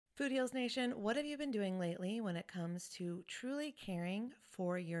Food Heals Nation, what have you been doing lately when it comes to truly caring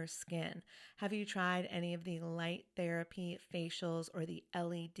for your skin? Have you tried any of the light therapy facials or the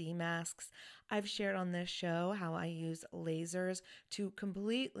LED masks? I've shared on this show how I use lasers to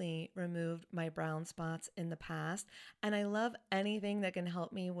completely remove my brown spots in the past, and I love anything that can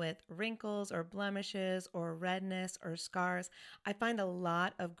help me with wrinkles or blemishes or redness or scars. I find a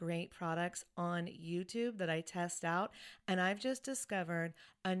lot of great products on YouTube that I test out, and I've just discovered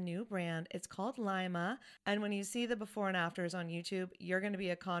a new brand. It's called Lima. And when you see the before and afters on YouTube, you're going to be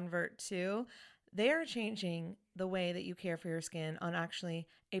a convert too. They are changing the way that you care for your skin on actually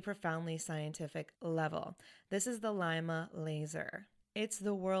a profoundly scientific level. This is the Lima laser. It's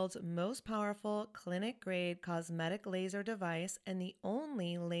the world's most powerful clinic-grade cosmetic laser device and the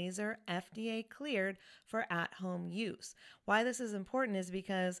only laser FDA cleared for at-home use. Why this is important is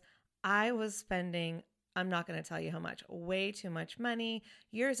because I was spending, I'm not going to tell you how much, way too much money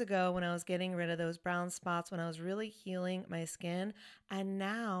years ago when I was getting rid of those brown spots, when I was really healing my skin. And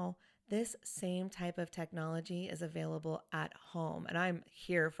now this same type of technology is available at home, and I'm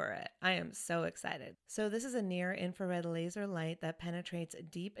here for it. I am so excited. So this is a near-infrared laser light that penetrates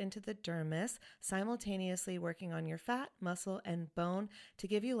deep into the dermis, simultaneously working on your fat, muscle, and bone to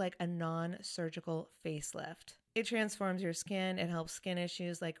give you like a non-surgical facelift. It transforms your skin. It helps skin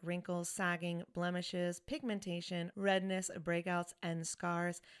issues like wrinkles, sagging, blemishes, pigmentation, redness, breakouts, and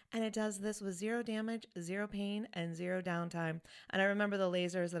scars. And it does this with zero damage, zero pain, and zero downtime. And I remember the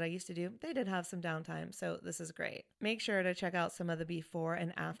lasers that I used to do, they did have some downtime, so this is great. Make sure to check out some of the before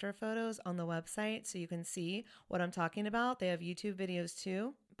and after photos on the website so you can see what I'm talking about. They have YouTube videos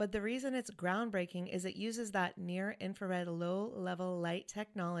too. But the reason it's groundbreaking is it uses that near-infrared low-level light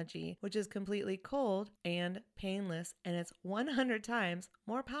technology, which is completely cold and painless, and it's 100 times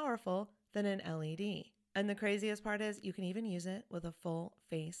more powerful than an LED. And the craziest part is you can even use it with a full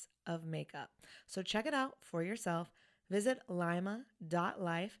face of makeup. So check it out for yourself. Visit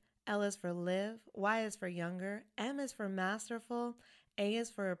lima.life. L is for live, Y is for younger, M is for masterful, A is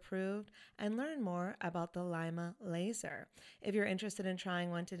for approved, and learn more about the Lima laser. If you're interested in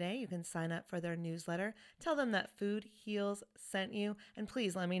trying one today, you can sign up for their newsletter. Tell them that Food Heals sent you, and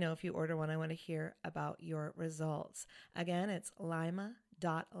please let me know if you order one. I want to hear about your results. Again, it's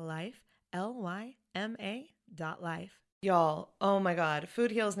lima.life, Lyma.life. Y'all, oh my God,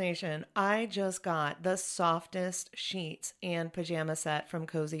 Food Heals Nation, I just got the softest sheets and pajama set from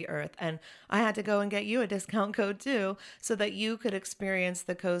Cozy Earth, and I had to go and get you a discount code too so that you could experience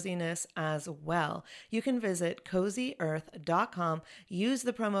the coziness as well. You can visit CozyEarth.com, use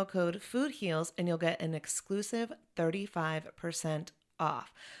the promo code FoodHeals, and you'll get an exclusive 35%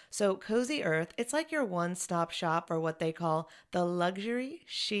 off. So Cozy Earth, it's like your one-stop shop for what they call the luxury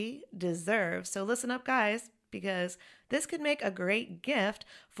she deserves. So listen up, guys, because this could make a great gift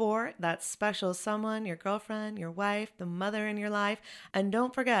for that special someone, your girlfriend, your wife, the mother in your life. And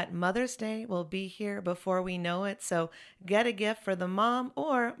don't forget, Mother's Day will be here before we know it. So get a gift for the mom,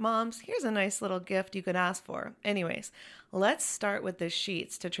 or moms, here's a nice little gift you could ask for. Anyways, let's start with the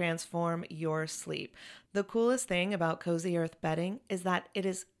sheets to transform your sleep. The coolest thing about Cozy Earth bedding is that it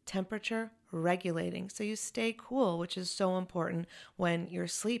is temperature regulating, so you stay cool, which is so important when you're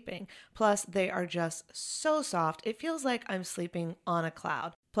sleeping. Plus, they are just so soft. It feels like I'm sleeping on a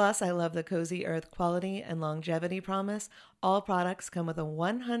cloud. Plus, I love the Cozy Earth quality and longevity promise. All products come with a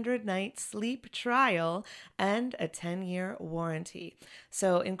 100-night sleep trial and a 10-year warranty.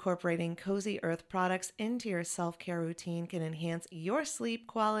 So incorporating Cozy Earth products into your self-care routine can enhance your sleep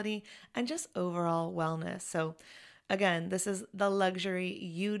quality and just overall wellness. So again, this is the luxury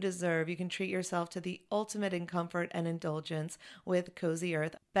you deserve. You can treat yourself to the ultimate in comfort and indulgence with Cozy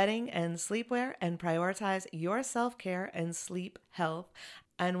Earth bedding and sleepwear, and prioritize your self-care and sleep health.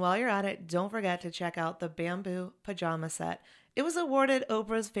 And while you're at it, don't forget to check out the bamboo pajama set. It was awarded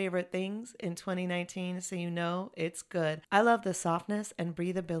Oprah's Favorite Things in 2019, so you know it's good. I love the softness and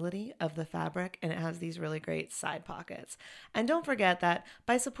breathability of the fabric, and it has these really great side pockets. And don't forget that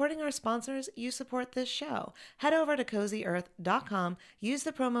by supporting our sponsors, you support this show. Head over to CozyEarth.com, use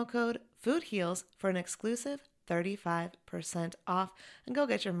the promo code FoodHeals for an exclusive 35% off, and go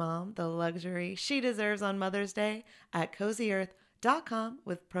get your mom the luxury she deserves on Mother's Day at CozyEarth.com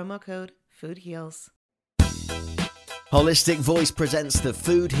with promo code FoodHeals. Holistic Voice presents the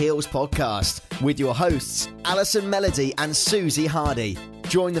Food Heals podcast with your hosts, Alison Melody and Susie Hardy.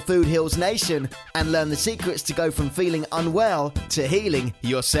 Join the Food Heals Nation and learn the secrets to go from feeling unwell to healing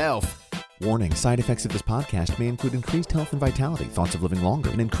yourself. Warning, side effects of this podcast may include increased health and vitality, thoughts of living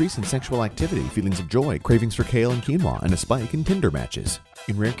longer, an increase in sexual activity, feelings of joy, cravings for kale and quinoa, and a spike in Tinder matches.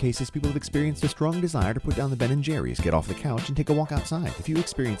 In rare cases, people have experienced a strong desire to put down the Ben & Jerry's, get off the couch, and take a walk outside. If you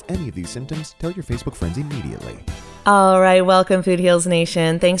experience any of these symptoms, tell your Facebook friends immediately. All right, welcome Food Heals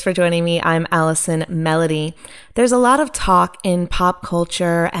Nation. Thanks for joining me. I'm Allison Melody. There's a lot of talk in pop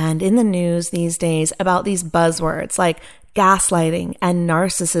culture and in the news these days about these buzzwords like gaslighting and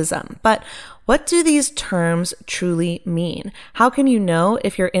narcissism. But what do these terms truly mean? How can you know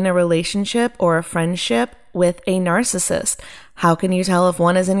if you're in a relationship or a friendship with a narcissist? How can you tell if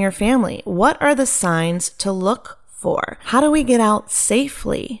one is in your family? What are the signs to look for? How do we get out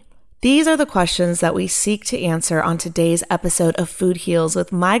safely? These are the questions that we seek to answer on today's episode of Food Heals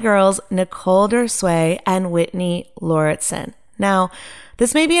with my girls, Nicole Dersway and Whitney Lauritsen. Now,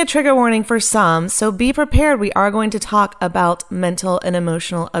 this may be a trigger warning for some, so be prepared. We are going to talk about mental and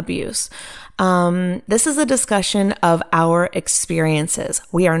emotional abuse. This is a discussion of our experiences.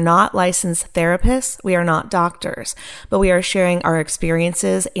 We are not licensed therapists. We are not doctors, but we are sharing our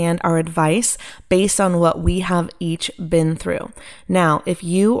experiences and our advice based on what we have each been through. Now, if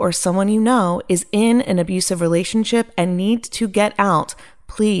you or someone you know is in an abusive relationship and needs to get out,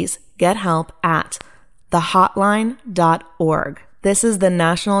 please get help at thehotline.org. This is the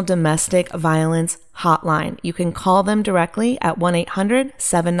National Domestic Violence Hotline. You can call them directly at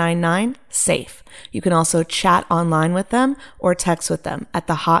 1-800-799-SAFE. You can also chat online with them or text with them at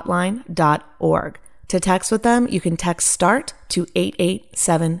thehotline.org. To text with them, you can text START to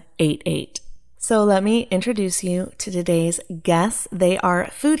 88788. So let me introduce you to today's guests. They are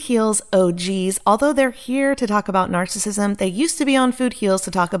Food Heals OGs. Although they're here to talk about narcissism, they used to be on Food Heals to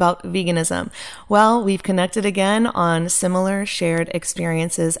talk about veganism. Well, we've connected again on similar shared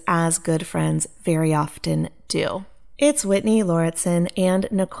experiences as good friends very often do. It's Whitney Lauritsen and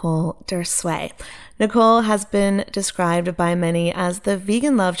Nicole Dersway. Nicole has been described by many as the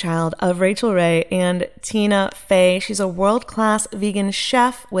vegan love child of Rachel Ray and Tina Fey. She's a world-class vegan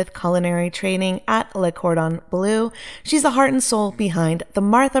chef with culinary training at Le Cordon Bleu. She's the heart and soul behind the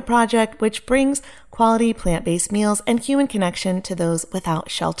Martha Project, which brings quality plant-based meals and human connection to those without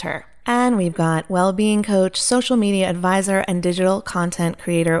shelter. And we've got well-being coach, social media advisor, and digital content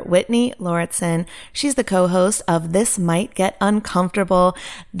creator Whitney Lauritsen. She's the co-host of This Might Get Uncomfortable.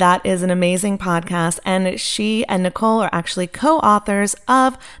 That is an amazing podcast, and she and Nicole are actually co-authors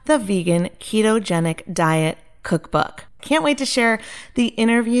of the Vegan Ketogenic Diet Cookbook. Can't wait to share the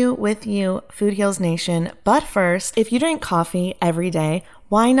interview with you, Food Heals Nation. But first, if you drink coffee every day,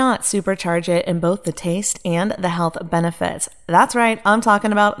 why not supercharge it in both the taste and the health benefits? That's right, I'm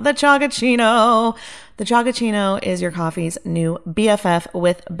talking about the Chagachino. The Chagachino is your coffee's new BFF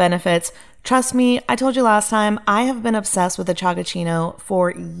with benefits. Trust me, I told you last time, I have been obsessed with the Chagachino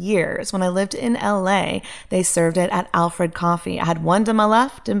for years. When I lived in LA, they served it at Alfred Coffee. I had one to my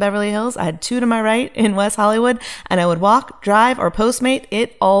left in Beverly Hills, I had two to my right in West Hollywood, and I would walk, drive, or Postmate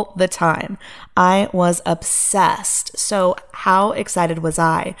it all the time. I was obsessed. So how excited was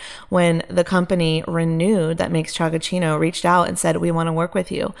I when the company Renewed that makes Chagachino reached out and said, we want to work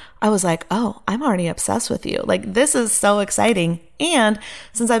with you. I was like, oh, I'm already obsessed with you. Like, this is so exciting. And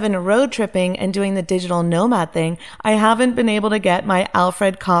since I've been road tripping and doing the digital nomad thing, I haven't been able to get my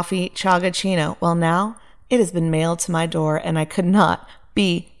Alfred Coffee Chagachino. Well, now it has been mailed to my door and I could not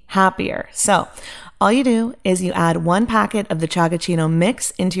be happier. So all you do is you add one packet of the Chagachino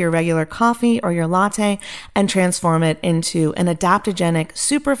mix into your regular coffee or your latte and transform it into an adaptogenic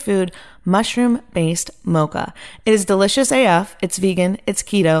superfood mushroom-based mocha. It is delicious AF, it's vegan, it's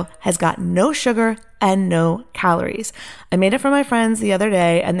keto, has got no sugar and no calories. I made it for my friends the other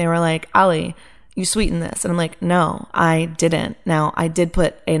day and they were like, Ali, you sweetened this. And I'm like, no, I didn't. Now, I did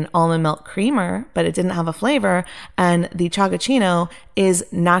put an almond milk creamer, but it didn't have a flavor. And the Chagachino is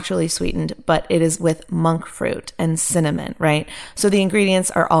naturally sweetened, but it is with monk fruit and cinnamon, right? So the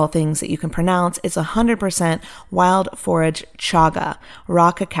ingredients are all things that you can pronounce. It's 100% wild forage chaga,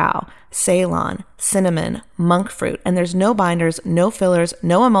 raw cacao, Ceylon, cinnamon, monk fruit, and there's no binders, no fillers,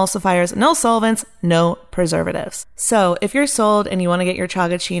 no emulsifiers, no solvents, no preservatives. So if you're sold and you want to get your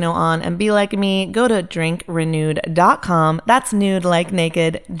Chagachino on and be like me, go to drinkrenewed.com. That's nude like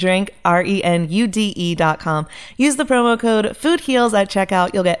naked, drink, RENUDE.com. Use the promo code FOODHEALS at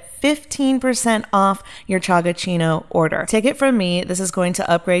checkout. You'll get 15% off your Chagachino order. Take it from me. This is going to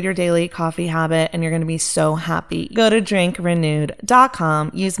upgrade your daily coffee habit and you're going to be so happy. Go to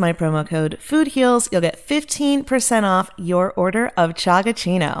drinkrenewed.com. Use my promo code FOODHEALS. You'll get 15% off your order of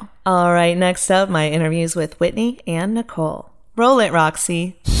Chagachino. All right, next up, my interviews with Whitney and Nicole. Roll it,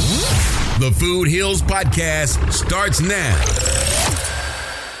 Roxy. The Food Heals Podcast starts now.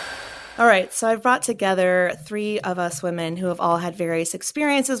 All right, so I've brought together 3 of us women who have all had various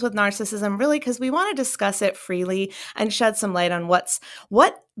experiences with narcissism, really because we want to discuss it freely and shed some light on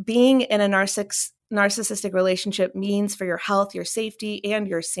what being in a narcissistic relationship means for your health, your safety, and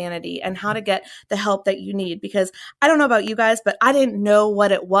your sanity, and how to get the help that you need. Because I don't know about you guys, but I didn't know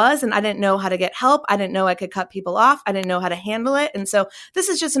what it was, and I didn't know how to get help. I didn't know I could cut people off. I didn't know how to handle it. And so this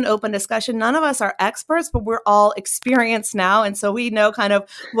is just an open discussion. None of us are experts, but we're all experienced now. And so we know kind of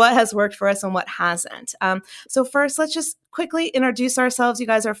what has worked for us and what hasn't. So first, let's just quickly introduce ourselves. You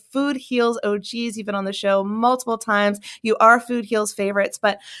guys are Food Heals OGs. You've been on the show multiple times. You are Food Heals favorites,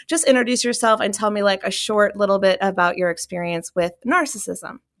 but just introduce yourself and tell me like a short little bit about your experience with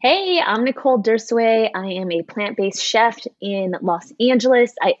narcissism. Hey, I'm Nicole Dursway. I am a plant-based chef in Los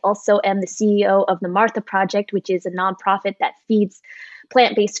Angeles. I also am the CEO of the Martha Project, which is a nonprofit that feeds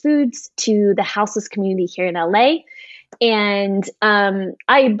plant-based foods to the houseless community here in LA. And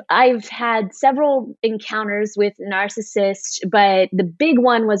I've had several encounters with narcissists, but the big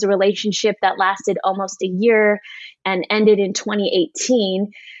one was a relationship that lasted almost a year and ended in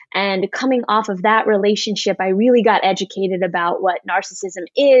 2018. And coming off of that relationship, I really got educated about what narcissism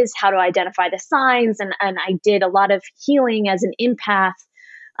is, how to identify the signs, and I did a lot of healing as an empath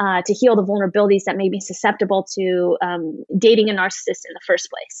to heal the vulnerabilities that made me susceptible to dating a narcissist in the first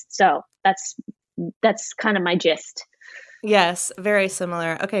place. So that's kind of my gist. Yes, very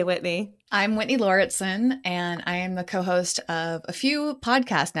similar. Okay, Whitney. I'm Whitney Lauritsen, and I am the co-host of a few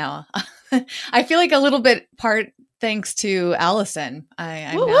podcasts now. I feel like a little bit part thanks to Allison.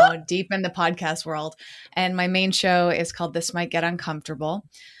 I'm now deep in the podcast world, and my main show is called This Might Get Uncomfortable.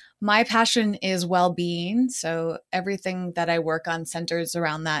 My passion is well-being, so everything that I work on centers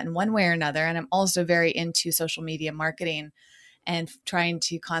around that in one way or another, and I'm also very into social media marketing and trying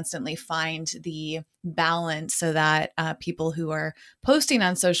to constantly find the balance so that people who are posting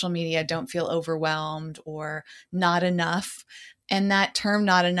on social media don't feel overwhelmed or not enough. And that term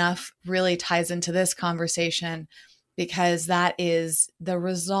not enough really ties into this conversation because that is the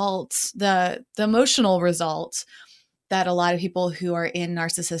results, the emotional results that a lot of people who are in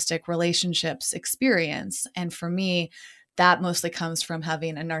narcissistic relationships experience. And for me, that mostly comes from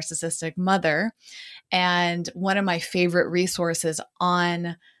having a narcissistic mother. And one of my favorite resources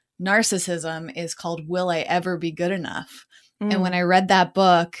on narcissism is called Will I Ever Be Good Enough? And when I read that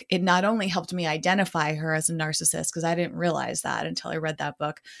book, it not only helped me identify her as a narcissist, because I didn't realize that until I read that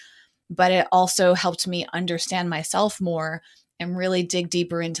book, but it also helped me understand myself more and really dig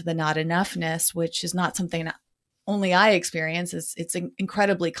deeper into the not enoughness, which is not something only I experience. It's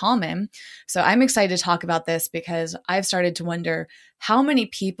incredibly common. So I'm excited to talk about this because I've started to wonder how many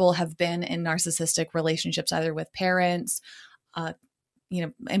people have been in narcissistic relationships, either with parents,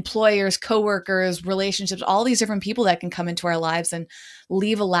 employers, coworkers, relationships, all these different people that can come into our lives and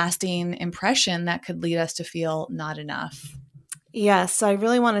leave a lasting impression that could lead us to feel not enough. Yes, so I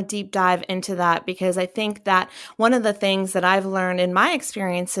really want to deep dive into that because I think that one of the things that I've learned in my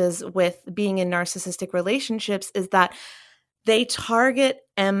experiences with being in narcissistic relationships is that they target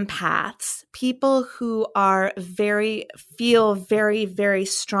empaths, people who are feel very, very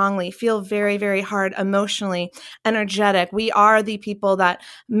strongly, feel very, very hard emotionally, energetic. We are the people that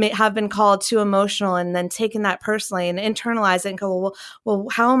have been called too emotional and then taken that personally and internalize it and go, well,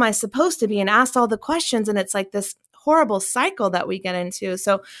 how am I supposed to be? And asked all the questions. And it's like this horrible cycle that we get into.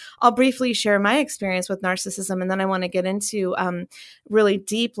 So I'll briefly share my experience with narcissism, and then I want to get into really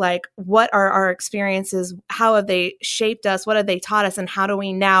deep, like what are our experiences? How have they shaped us? What have they taught us? And how do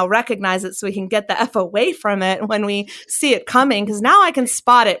we now recognize it so we can get the F away from it when we see it coming? Because now I can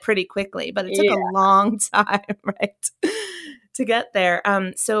spot it pretty quickly, but it took a long time, right? To get there.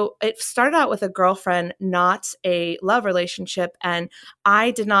 So it started out with a girlfriend, not a love relationship. And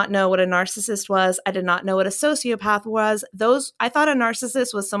I did not know what a narcissist was. I did not know what a sociopath was. I thought a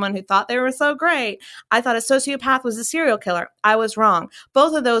narcissist was someone who thought they were so great. I thought a sociopath was a serial killer. I was wrong.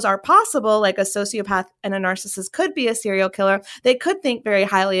 Both of those are possible. Like a sociopath and a narcissist could be a serial killer. They could think very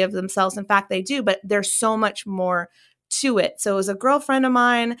highly of themselves. In fact, they do, but there's so much more to it. So it was a girlfriend of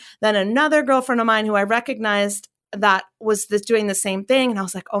mine, then another girlfriend of mine who I recognized that was doing the same thing. And I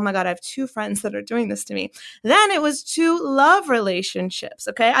was like, oh my God, I have 2 friends that are doing this to me. Then it was 2 love relationships.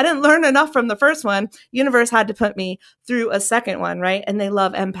 Okay. I didn't learn enough from the first one. Universe had to put me through a second one, right? And they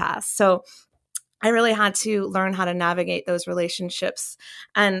love empaths. So I really had to learn how to navigate those relationships.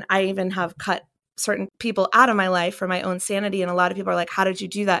 And I even have cut certain people out of my life for my own sanity. And a lot of people are like, how did you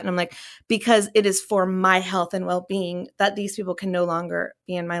do that? And I'm like, because it is for my health and well-being that these people can no longer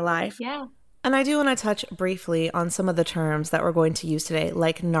be in my life. Yeah. And I do want to touch briefly on some of the terms that we're going to use today,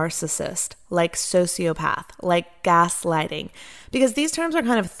 like narcissist, like sociopath, like gaslighting, because these terms are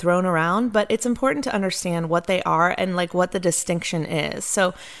kind of thrown around, but it's important to understand what they are and like what the distinction is.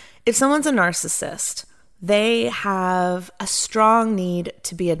 So if someone's a narcissist, they have a strong need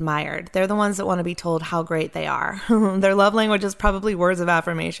to be admired. They're the ones that want to be told how great they are. Their love language is probably words of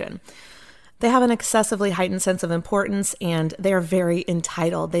affirmation. They have an excessively heightened sense of importance, and they are very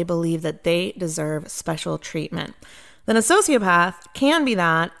entitled. They believe that they deserve special treatment. Then a sociopath can be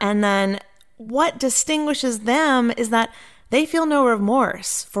that, and then what distinguishes them is that they feel no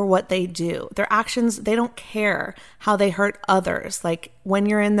remorse for what they do. Their actions, they don't care how they hurt others. Like when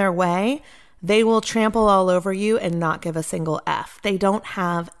you're in their way, they will trample all over you and not give a single F. They don't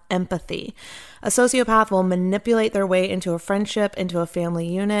have empathy. A sociopath will manipulate their way into a friendship, into a family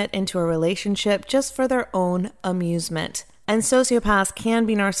unit, into a relationship just for their own amusement. And sociopaths can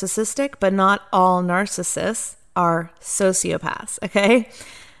be narcissistic, but not all narcissists are sociopaths, okay?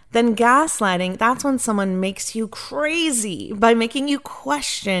 Then gaslighting, that's when someone makes you crazy by making you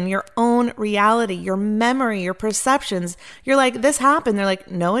question your own reality, your memory, your perceptions. You're like, this happened. They're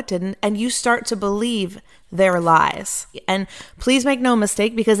like, no, it didn't. And you start to believe their lies. And please make no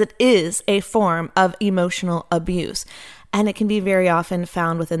mistake, because it is a form of emotional abuse. And it can be very often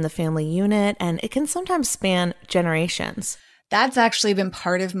found within the family unit, and it can sometimes span generations. That's actually been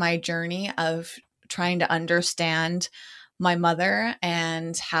part of my journey of trying to understand my mother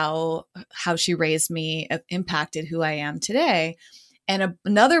and how she raised me impacted who I am today. And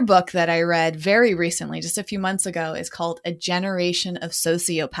another book that I read very recently, just a few months ago, is called A Generation of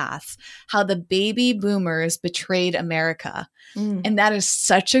Sociopaths: How the Baby Boomers Betrayed America. And that is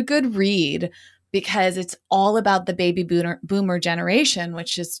such a good read because it's all about the baby boomer generation,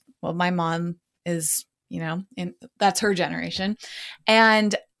 which is what my mom is, and that's her generation.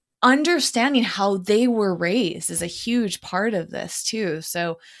 And understanding how they were raised is a huge part of this too.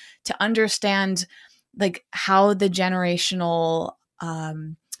 So to understand like how the generational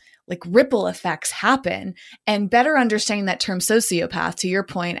like ripple effects happen, and better understanding that term sociopath, to your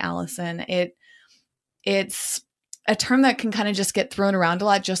point, Allison, it's a term that can kind of just get thrown around a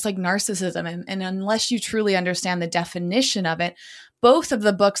lot, just like narcissism. And unless you truly understand the definition of it, both of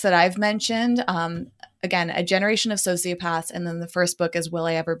the books that I've mentioned, again, A Generation of Sociopaths, and then the first book is Will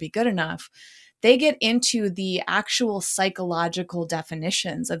I Ever Be Good Enough? They get into the actual psychological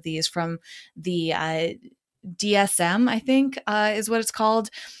definitions of these from the DSM, I think is what it's called,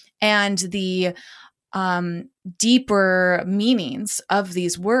 and the deeper meanings of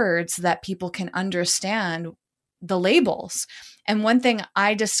these words that people can understand the labels. And one thing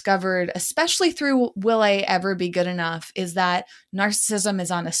I discovered, especially through Will I Ever Be Good Enough, is that narcissism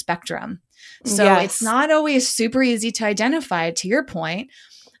is on a spectrum. So It's not always super easy to identify, to your point.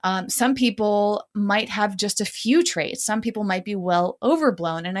 Some people might have just a few traits. Some people might be well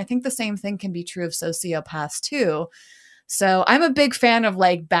overblown. And I think the same thing can be true of sociopaths too. So I'm a big fan of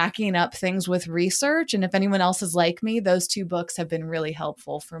like backing up things with research. And if anyone else is like me, those two books have been really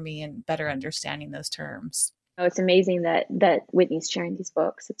helpful for me in better understanding those terms. Oh, it's amazing that Whitney's sharing these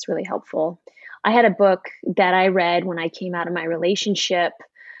books. It's really helpful. I had a book that I read when I came out of my relationship.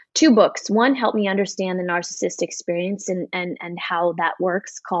 Two books. One helped me understand the narcissist experience and how that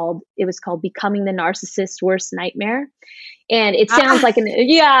works. It was called Becoming the Narcissist's Worst Nightmare. And it sounds like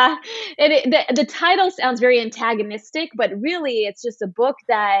the title sounds very antagonistic, but really it's just a book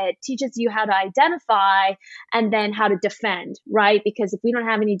that teaches you how to identify and then how to defend, right? Because if we don't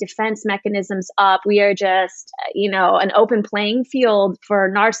have any defense mechanisms up, we are just, an open playing field for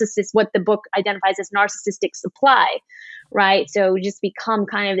narcissists, what the book identifies as narcissistic supply, right? So we just become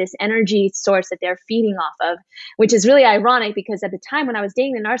kind of this energy source that they're feeding off of, which is really ironic because at the time when I was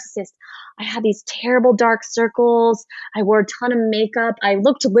dating the narcissist, I had these terrible dark circles. I wore a ton of makeup. I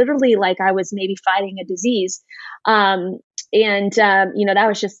looked literally like I was maybe fighting a disease. That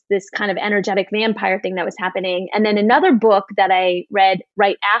was just this kind of energetic vampire thing that was happening. And then another book that I read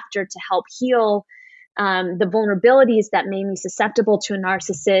right after to help heal the vulnerabilities that made me susceptible to a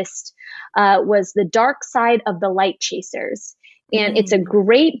narcissist was The Dark Side of the Light Chasers. And it's a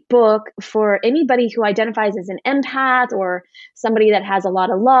great book for anybody who identifies as an empath or somebody that has a lot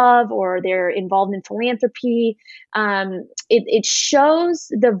of love or they're involved in philanthropy. It shows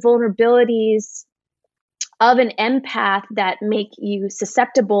the vulnerabilities of an empath that make you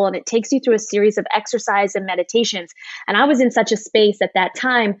susceptible, and it takes you through a series of exercise and meditations. And I was in such a space at that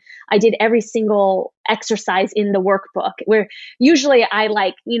time, I did every single exercise in the workbook, where usually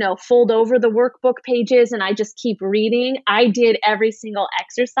I fold over the workbook pages and I just keep reading. I did every single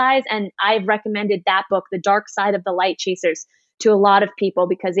exercise, and I've recommended that book, The Dark Side of the Light Chasers, to a lot of people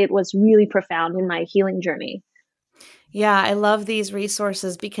because it was really profound in my healing journey. Yeah, I love these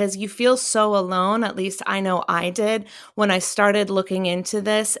resources because you feel so alone. At least I know I did when I started looking into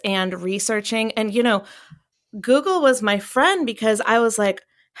this and researching. And, Google was my friend because I was like,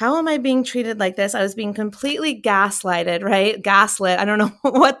 how am I being treated like this? I was being completely gaslighted, right? Gaslit. I don't know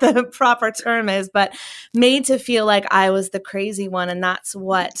what the proper term is, but made to feel like I was the crazy one. And that's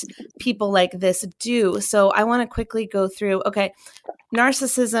what people like this do. So I want to quickly go through, okay,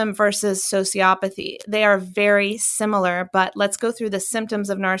 narcissism versus sociopathy. They are very similar, but let's go through the symptoms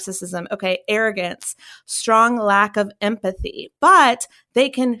of narcissism. Okay, arrogance, strong lack of empathy, but they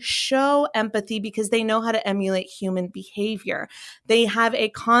can show empathy because they know how to emulate human behavior. They have a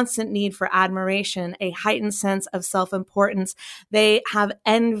constant need for admiration, a heightened sense of self-importance. They have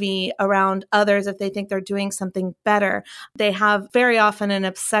envy around others if they think they're doing something better. They have very often an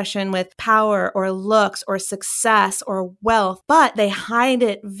obsession with power or looks or success or wealth, but they hide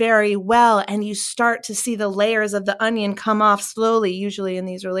it very well. And you start to see the layers of the onion come off slowly, usually in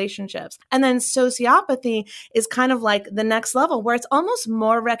these relationships. And then sociopathy is kind of like the next level where it's almost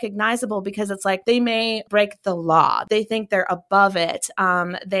more recognizable because it's like they may break the law. They think they're above it.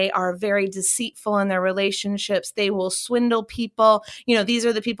 They are very deceitful in their relationships. They will swindle people. These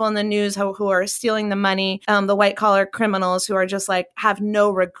are the people in the news who are stealing the money, the white collar criminals who are just like have no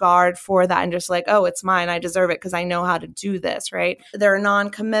regard for that and just like, oh, it's mine. I deserve it because I know how to do this, right? They're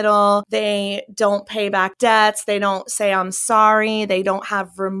non-committal. They don't pay back debts. They don't say, I'm sorry. They don't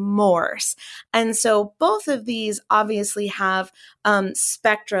have remorse. And so both of these obviously have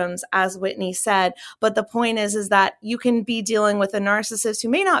spectrums, as Whitney said. But the point is that you can be dealing with a narcissist who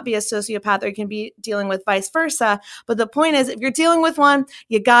may not be a sociopath, or you can be dealing with vice versa. But the point is, if you're dealing with one,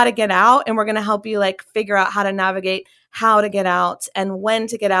 you got to get out, and we're going to help you like figure out how to navigate how to get out and when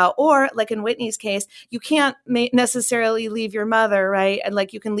to get out. Or like in Whitney's case, you can't necessarily leave your mother, right? And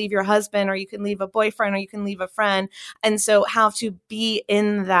like you can leave your husband, or you can leave a boyfriend, or you can leave a friend. And so how to be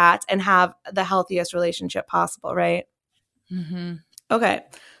in that and have the healthiest relationship possible, right? Mm-hmm. Okay.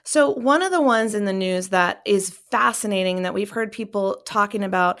 So one of the ones in the news that is fascinating that we've heard people talking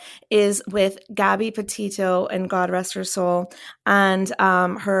about is with Gabby Petito, and God rest her soul, and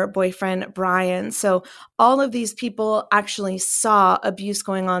her boyfriend, Brian. So all of these people actually saw abuse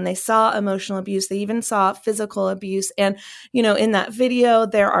going on. They saw emotional abuse. They even saw physical abuse. And, in that video,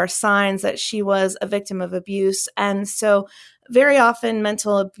 there are signs that she was a victim of abuse. And so very often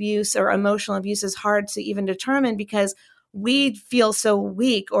mental abuse or emotional abuse is hard to even determine because we feel so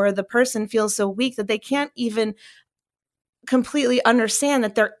weak, or the person feels so weak that they can't even completely understand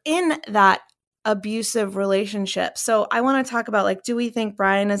that they're in that abusive relationship. So I want to talk about, like, do we think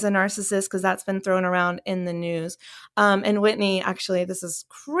Brian is a narcissist? Because that's been thrown around in the news. And Whitney, actually, this is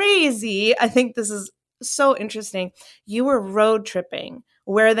crazy. I think this is so interesting. You were road tripping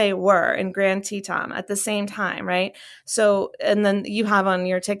where they were in Grand Teton at the same time, right? So, and then you have on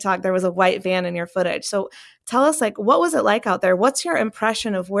your TikTok, there was a white van in your footage. So tell us, like, what was it like out there? What's your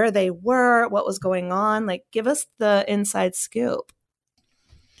impression of where they were? What was going on? Like, give us the inside scoop.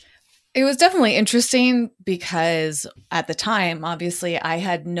 It was definitely interesting because at the time, obviously, I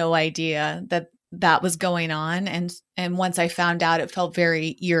had no idea that was going on. And once I found out, it felt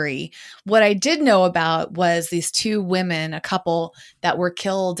very eerie. What I did know about was these two women, a couple that were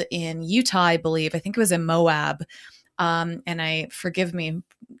killed in Utah, I believe. I think it was in Moab. And forgive me,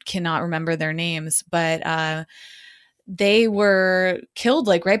 cannot remember their names, but they were killed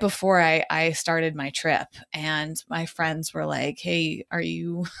like right before I started my trip. And my friends were like, hey, are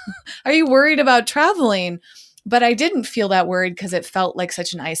you worried about traveling? But I didn't feel that worried because it felt like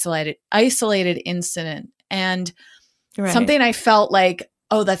such an isolated incident, and something I felt like,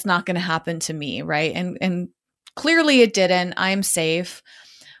 oh, that's not going to happen to me. Right. And clearly it didn't. I'm safe.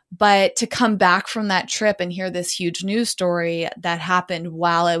 But to come back from that trip and hear this huge news story that happened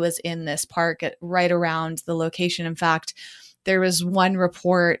while I was in this park right around the location. In fact, there was one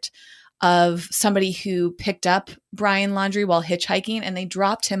report of somebody who picked up Brian Laundrie while hitchhiking, and they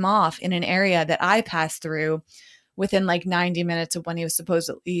dropped him off in an area that I passed through within like 90 minutes of when he was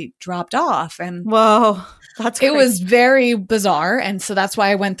supposedly dropped off. And whoa, that's crazy. It was very bizarre. And so that's why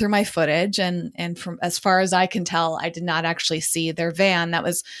I went through my footage. And from as far as I can tell, I did not actually see their van. That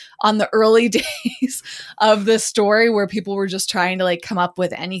was on the early days of the story where people were just trying to like come up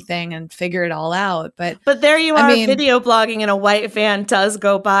with anything and figure it all out. But there you are, video blogging, and a white van does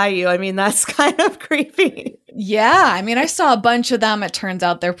go by you. I mean, that's kind of creepy. Yeah. I mean, I saw a bunch of them. It turns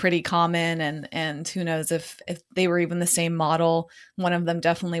out they're pretty common, and who knows if they were even the same model. One of them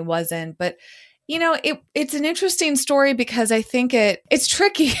definitely wasn't. But, it's an interesting story because I think it's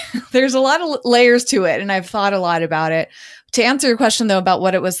tricky. There's a lot of layers to it, and I've thought a lot about it. To answer your question, though, about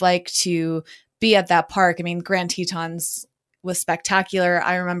what it was like to be at that park, I mean, Grand Tetons was spectacular.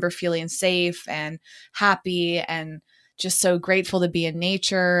 I remember feeling safe and happy and just so grateful to be in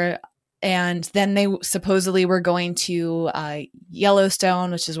nature. And then they supposedly were going to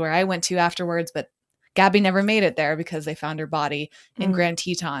Yellowstone, which is where I went to afterwards, but Gabby never made it there because they found her body in Grand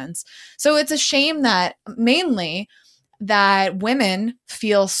Tetons. So it's a shame that mainly that women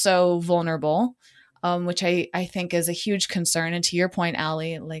feel so vulnerable, which I think is a huge concern. And to your point,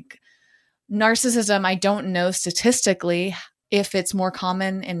 Allie, like narcissism, I don't know statistically if it's more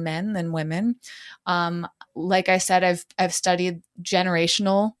common in men than women. Like I said, I've studied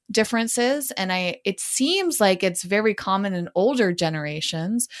generational differences, and it seems like it's very common in older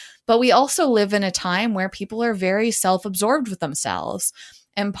generations, but we also live in a time where people are very self-absorbed with themselves.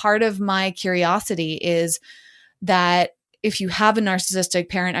 And part of my curiosity is that if you have a narcissistic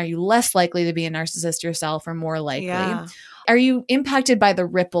parent, are you less likely to be a narcissist yourself or more likely? Yeah. Are you impacted by the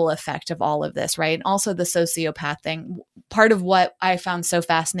ripple effect of all of this, right? And also the sociopath thing. Part of what I found so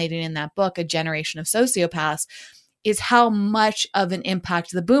fascinating in that book, A Generation of Sociopaths, is how much of an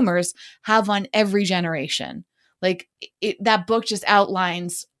impact the boomers have on every generation. Like that book just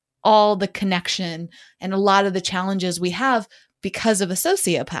outlines all the connection and a lot of the challenges we have because of a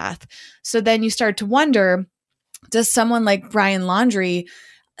sociopath. So then you start to wonder, does someone like Brian Laundrie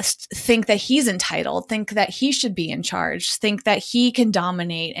think that he's entitled, think that he should be in charge, think that he can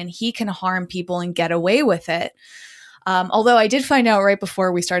dominate and he can harm people and get away with it? Although I did find out right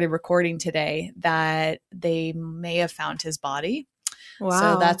before we started recording today that they may have found his body. Wow.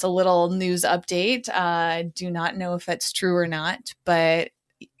 So that's a little news update. Do not know if it's true or not, but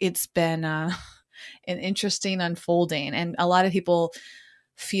it's been an interesting unfolding. And a lot of people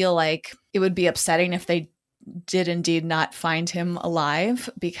feel like it would be upsetting if they did indeed not find him alive,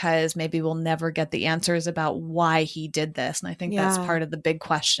 because maybe we'll never get the answers about why he did this. And I think that's part of the big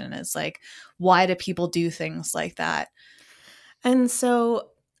question is like, why do people do things like that? And so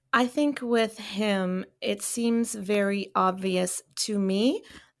I think with him, it seems very obvious to me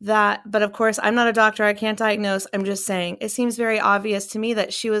that, but of course, I'm not a doctor. I can't diagnose. I'm just saying it seems very obvious to me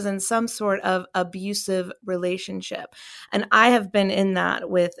that she was in some sort of abusive relationship. And I have been in that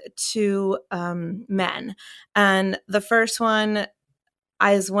with two men. And the first one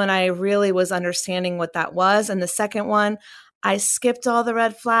is when I really was understanding what that was. And the second one, I skipped all the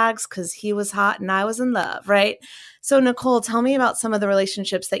red flags because he was hot and I was in love, right? So Nicole, tell me about some of the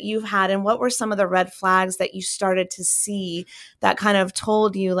relationships that you've had and what were some of the red flags that you started to see that kind of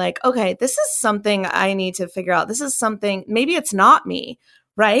told you like, okay, this is something I need to figure out. This is something, maybe it's not me,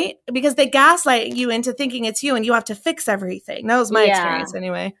 right? Because they gaslight you into thinking it's you and you have to fix everything. That was my experience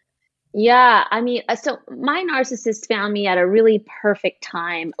anyway. Yeah, I mean, so my narcissist found me at a really perfect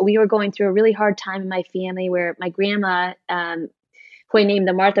time. We were going through a really hard time in my family where my grandma, who I named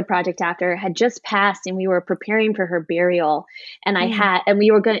the Martha Project after, had just passed, and we were preparing for her burial. And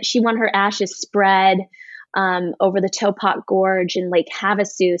she wanted her ashes spread over the Topot Gorge in Lake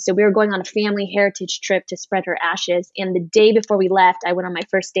Havasu. So we were going on a family heritage trip to spread her ashes. And the day before we left, I went on my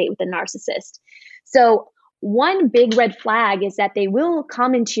first date with a narcissist. So one big red flag is that they will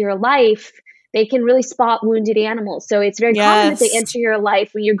come into your life. They can really spot wounded animals. So it's very common that they enter your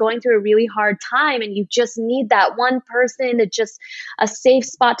life when you're going through a really hard time and you just need that one person to just a safe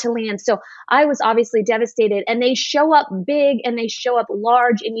spot to land. So I was obviously devastated, and they show up big and they show up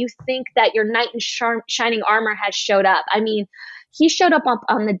large, and you think that your knight in shining armor has showed up. I mean, he showed up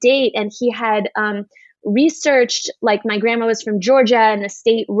on the date, and he had researched, like, my grandma was from Georgia and the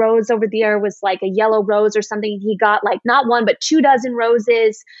state rose over there was like a yellow rose or something. He got like not one, but 24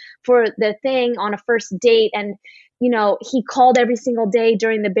 roses for the thing on a first date. And, you know, he called every single day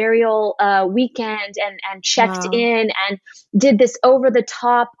during the burial weekend and checked in and did this over the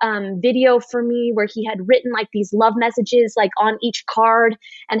top video for me where he had written like these love messages like on each card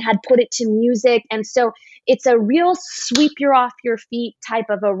and had put it to music. And so it's a real sweep you off your feet type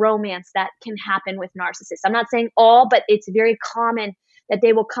of a romance that can happen with narcissists. I'm not saying all, but it's very common that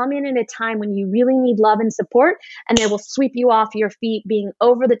they will come in at a time when you really need love and support, and they will sweep you off your feet, being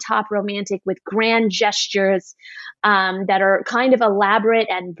over the top romantic with grand gestures that are kind of elaborate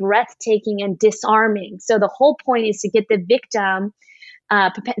and breathtaking and disarming. So the whole point is to get the victim,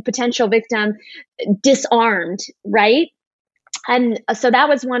 potential victim, disarmed, right? And so that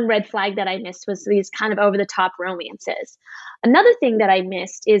was one red flag that I missed, was these kind of over the top romances. Another thing that I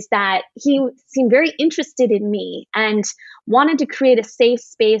missed is that he seemed very interested in me and wanted to create a safe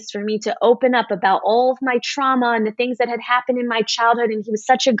space for me to open up about all of my trauma and the things that had happened in my childhood. And he was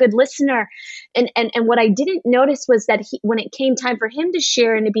such a good listener. And what I didn't notice was that when it came time for him to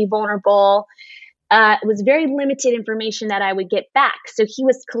share and to be vulnerable, it was very limited information that I would get back. So he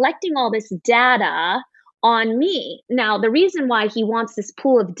was collecting all this data on me. Now, the reason why he wants this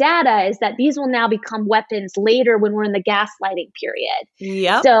pool of data is that these will now become weapons later when we're in the gaslighting period.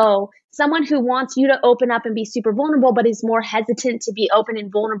 Yep. So someone who wants you to open up and be super vulnerable, but is more hesitant to be open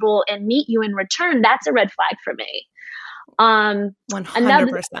and vulnerable and meet you in return, that's a red flag for me.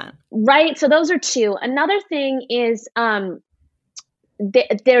 100%. Right. So those are two. Another thing is,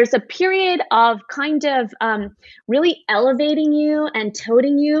 there's a period of kind of really elevating you and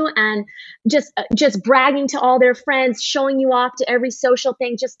toting you and just bragging to all their friends, showing you off to every social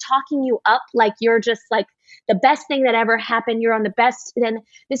thing, just talking you up like you're just like the best thing that ever happened. You're on the best. Then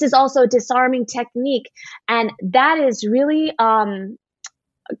this is also a disarming technique. And that is really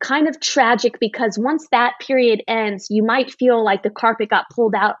kind of tragic, because once that period ends, you might feel like the carpet got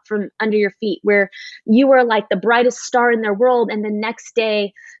pulled out from under your feet, where you were like the brightest star in their world. And the next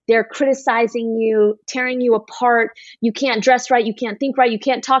day they're criticizing you, tearing you apart. You can't dress right. You can't think right. You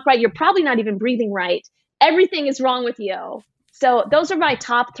can't talk right. You're probably not even breathing right. Everything is wrong with you. So those are my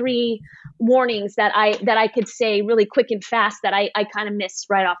top 3 warnings that I could say really quick and fast that I kind of missed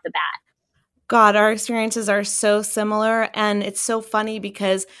right off the bat. God, our experiences are so similar. And it's so funny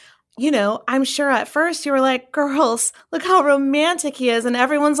because, you know, I'm sure at first you were like, girls, look how romantic he is. And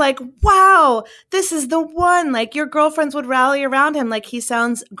everyone's like, wow, this is the one. Like, your girlfriends would rally around him. Like, he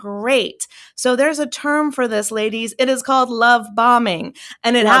sounds great. So there's a term for this, ladies. It is called love bombing.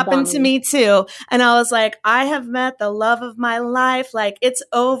 And it happened to me too. And I was like, I have met the love of my life. Like, it's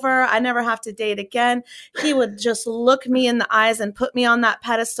over. I never have to date again. He would just look me in the eyes and put me on that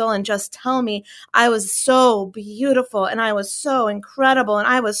pedestal and just tell me I was so beautiful and I was so incredible and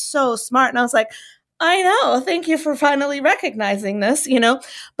I was so smart. And I was like, I know. Thank you for finally recognizing this, you know,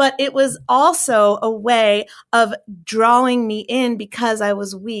 but it was also a way of drawing me in because I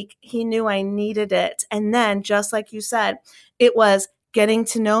was weak. He knew I needed it. And then, just like you said, it was getting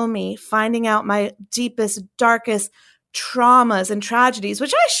to know me, finding out my deepest, darkest traumas and tragedies,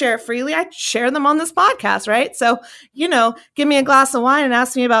 which I share freely. I share them on this podcast, right? So, you know, give me a glass of wine and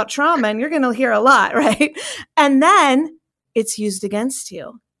ask me about trauma and you're going to hear a lot, right? And then it's used against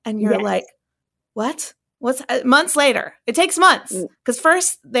you. And you're like, what? What's months later? It takes months because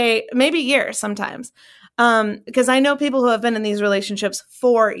first maybe years sometimes. Because I know people who have been in these relationships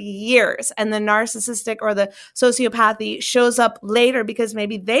for years and the narcissistic or the sociopathy shows up later because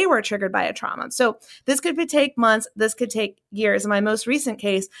maybe they were triggered by a trauma. So this could take months. This could take years. In my most recent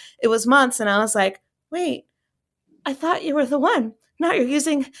case, it was months. And I was like, wait, I thought you were the one. Now you're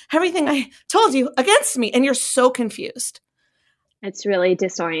using everything I told you against me. And you're so confused. It's really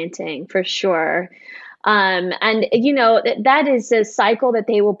disorienting for sure. And, you know, that is a cycle that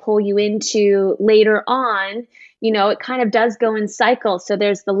they will pull you into later on. You know, it kind of does go in cycles. So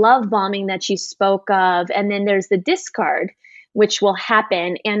there's the love bombing that you spoke of, and then there's the discard, which will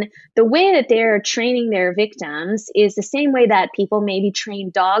happen. And the way that they're training their victims is the same way that people maybe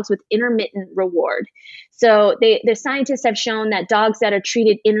train dogs with intermittent reward. So the scientists have shown that dogs that are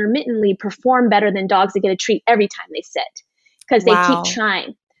treated intermittently perform better than dogs that get a treat every time they sit, because they keep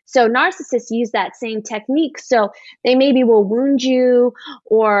trying. So narcissists use that same technique. So they maybe will wound you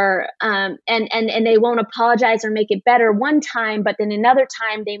or and they won't apologize or make it better one time, but then another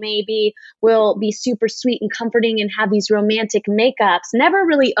time they maybe will be super sweet and comforting and have these romantic makeups, never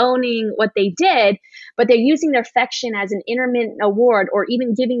really owning what they did, but they're using their affection as an intermittent award, or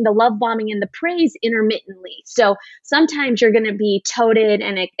even giving the love bombing and the praise intermittently. So sometimes you're going to be toted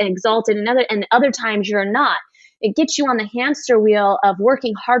and exalted, and other times you're not. It gets you on the hamster wheel of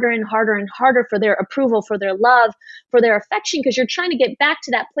working harder and harder and harder for their approval, for their love, for their affection, because you're trying to get back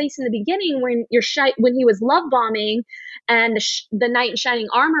to that place in the beginning when when he was love bombing and the knight in shining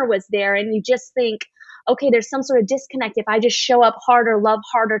armor was there, and you just think, okay, there's some sort of disconnect. If I just show up harder, love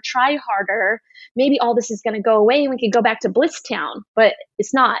harder, try harder, maybe all this is going to go away and we could go back to Bliss Town. But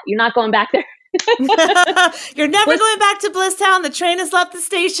it's not. You're not going back there. You're never going back to Bliss Town. The train has left the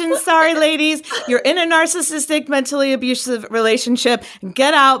station. Sorry, ladies. You're in a narcissistic, mentally abusive relationship.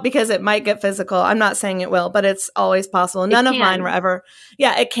 Get out, because it might get physical. I'm not saying it will, but it's always possible. None of mine were ever.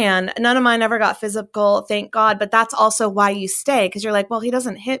 Yeah, it can. None of mine ever got physical, thank God. But that's also why you stay, because you're like, well, he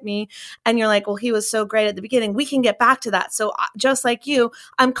doesn't hit me. And you're like, well, he was so great at the beginning. We can get back to that. So just like you,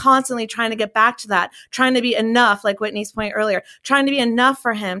 I'm constantly trying to get back to that, trying to be enough, like Whitney's point earlier, trying to be enough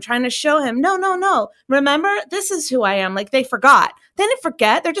for him, trying to show him, no. Remember, this is who I am. Like, they forgot. They didn't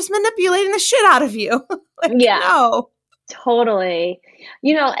forget. They're just manipulating the shit out of you. Like, yeah. No. Totally.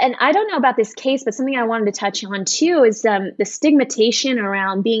 You know, and I don't know about this case, but something I wanted to touch on too is the stigmatization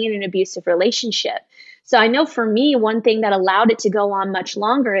around being in an abusive relationship. So I know for me, one thing that allowed it to go on much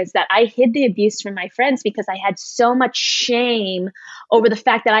longer is that I hid the abuse from my friends because I had so much shame over the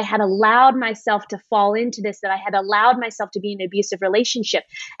fact that I had allowed myself to fall into this, that I had allowed myself to be in an abusive relationship.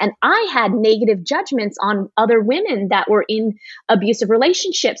 And I had negative judgments on other women that were in abusive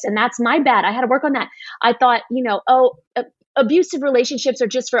relationships. And that's my bad. I had to work on that. I thought, abusive relationships are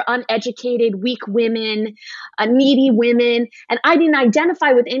just for uneducated, weak women, needy women. And I didn't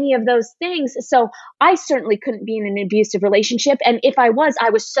identify with any of those things. So I certainly couldn't be in an abusive relationship. And if I was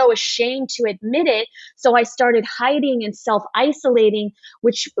so ashamed to admit it. So I started hiding and self-isolating,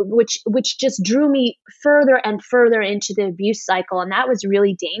 which just drew me further and further into the abuse cycle. And that was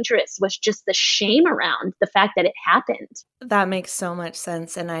really dangerous, was just the shame around the fact that it happened. That makes so much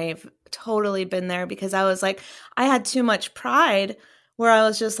sense. And I've totally been there because I was like, I had too much pride where I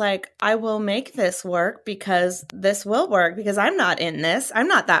was just like, I will make this work because this will work because I'm not in this. I'm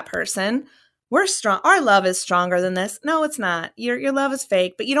not that person. We're strong. Our love is stronger than this. No, it's not. Your love is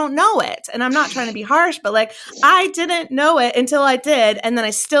fake, but you don't know it. And I'm not trying to be harsh, but like, I didn't know it until I did. And then I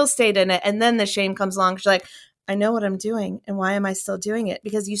still stayed in it. And then the shame comes along. She's like, I know what I'm doing. And why am I still doing it?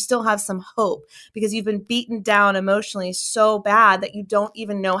 Because you still have some hope, because you've been beaten down emotionally so bad that you don't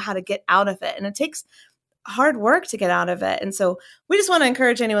even know how to get out of it. And it takes hard work to get out of it. And so we just want to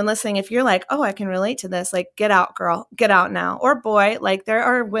encourage anyone listening, if you're like, oh, I can relate to this, like, get out, girl, get out now. Or boy, like, there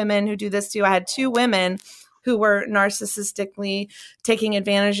are women who do this too. I had 2 women who were narcissistically taking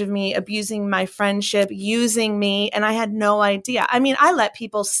advantage of me, abusing my friendship, using me, and I had no idea. I mean, I let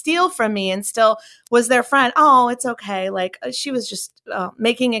people steal from me and still was their friend. Oh, it's okay. Like, she was just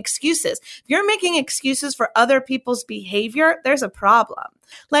making excuses. If you're making excuses for other people's behavior, there's a problem.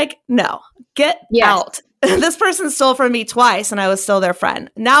 Like, no, get out. This person stole from me twice and I was still their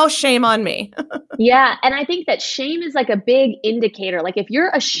friend. Now shame on me. Yeah. And I think that shame is like a big indicator. Like, if you're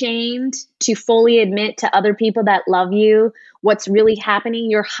ashamed to fully admit to other people that love you what's really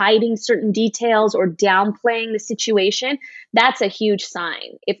happening, you're hiding certain details or downplaying the situation, that's a huge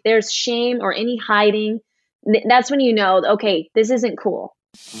sign. If there's shame or any hiding, that's when you know, okay, this isn't cool.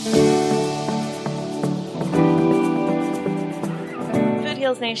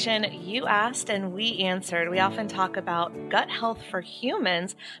 Heals Nation, you asked and we answered. We often talk about gut health for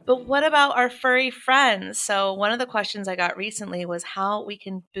humans, but what about our furry friends? So one of the questions I got recently was how we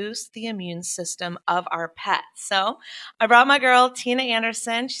can boost the immune system of our pets. So I brought my girl, Tina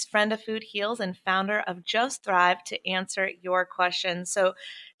Anderson. She's friend of Food Heals and founder of Just Thrive to answer your questions. So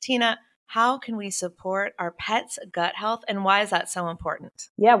Tina, how can we support our pets' gut health, and why is that so important?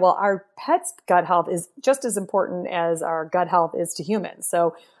 Yeah, well, our pets' gut health is just as important as our gut health is to humans.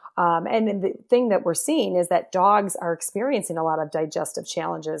 So, and the thing that we're seeing is that dogs are experiencing a lot of digestive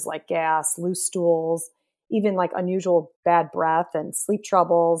challenges like gas, loose stools, even like unusual bad breath and sleep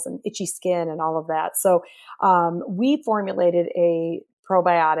troubles and itchy skin and all of that. So, we formulated a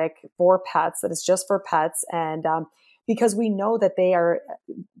probiotic for pets that is just for pets, and because we know that they are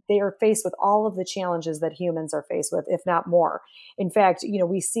faced with all of the challenges that humans are faced with, if not more. In fact,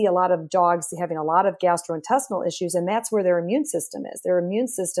 we see a lot of dogs having a lot of gastrointestinal issues, and that's where their immune system is. Their immune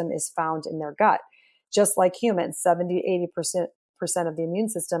system is found in their gut. Just like humans, 70 to 80% of the immune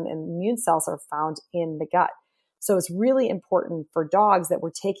system and immune cells are found in the gut. So it's really important for dogs that we're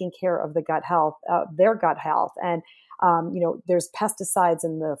taking care of the gut health, their gut health. And there's pesticides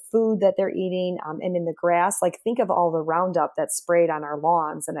in the food that they're eating, and in the grass. Like, think of all the Roundup that's sprayed on our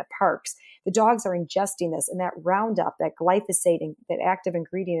lawns and at parks. The dogs are ingesting this, and that Roundup, that glyphosate, that active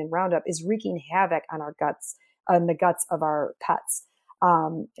ingredient in Roundup, is wreaking havoc on our guts, on the guts of our pets.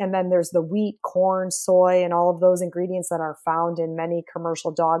 And then there's the wheat, corn, soy, and all of those ingredients that are found in many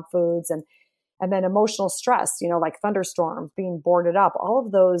commercial dog foods. And then emotional stress, like thunderstorms, being boarded up, all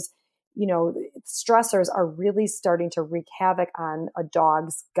of those stressors are really starting to wreak havoc on a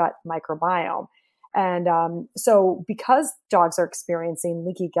dog's gut microbiome. And so because dogs are experiencing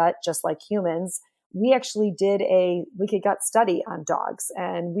leaky gut just like humans, we actually did a leaky gut study on dogs.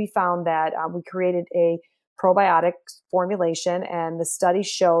 And we found that we created a probiotic formulation, and the study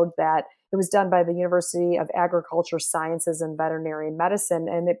showed that it was done by the University of Agriculture Sciences and Veterinary Medicine.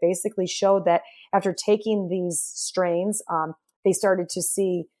 And it basically showed that after taking these strains, they started to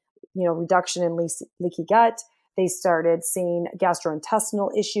see reduction in leaky gut. They started seeing gastrointestinal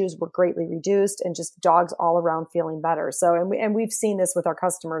issues were greatly reduced, and just dogs all around feeling better. So, and we've seen this with our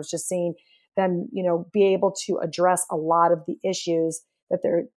customers, just seeing them, be able to address a lot of the issues that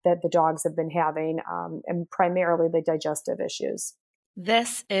the dogs have been having, and primarily the digestive issues.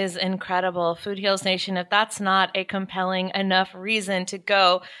 This is incredible. Food Heals Nation, if that's not a compelling enough reason to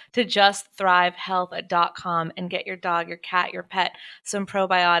go to justthrivehealth.com and get your dog, your cat, your pet some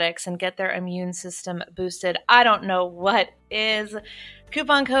probiotics and get their immune system boosted, I don't know what is.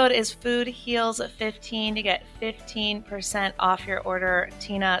 Coupon code is FoodHeals15 to get 15% off your order.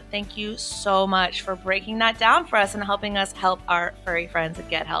 Tina, thank you so much for breaking that down for us and helping us help our furry friends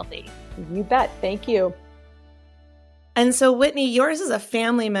get healthy. You bet. Thank you. And so, Whitney, yours is a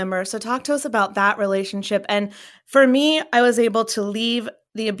family member. So talk to us about that relationship. And for me, I was able to leave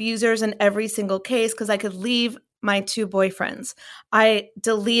the abusers in every single case because I could leave my 2 boyfriends. I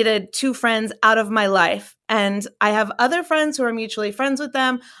deleted 2 friends out of my life. And I have other friends who are mutually friends with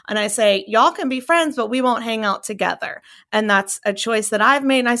them. And I say, y'all can be friends, but we won't hang out together. And that's a choice that I've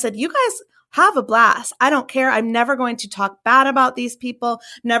made. And I said, you guys have a blast. I don't care. I'm never going to talk bad about these people,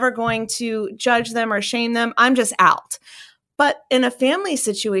 never going to judge them or shame them. I'm just out. But in a family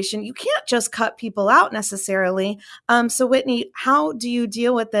situation, you can't just cut people out necessarily. So Whitney, how do you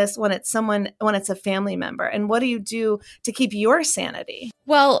deal with this when it's a family member? And what do you do to keep your sanity?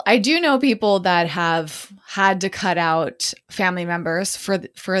 Well, I do know people that have had to cut out family members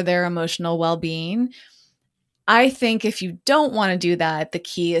for their emotional well-being. I think if you don't want to do that, the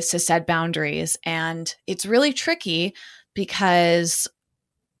key is to set boundaries. And it's really tricky because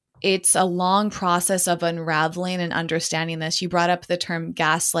it's a long process of unraveling and understanding this. You brought up the term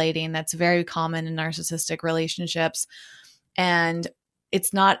gaslighting. That's very common in narcissistic relationships. And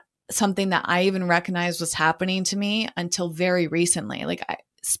it's not something that I even recognized was happening to me until very recently,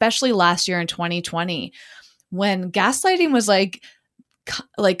 especially last year in 2020, when gaslighting was like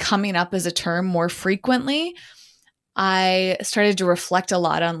coming up as a term more frequently. I started to reflect a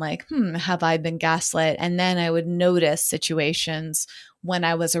lot on have I been gaslit? And then I would notice situations when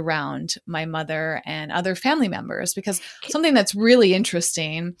I was around my mother and other family members, because something that's really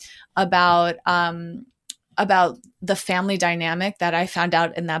interesting about the family dynamic that I found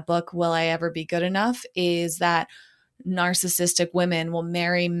out in that book, Will I Ever Be Good Enough, is that narcissistic women will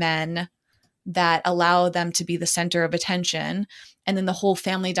marry men that allow them to be the center of attention. And then the whole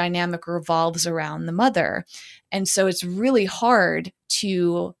family dynamic revolves around the mother. And so it's really hard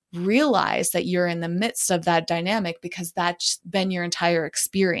to realize that you're in the midst of that dynamic because that's been your entire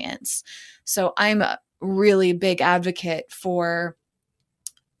experience. So I'm a really big advocate for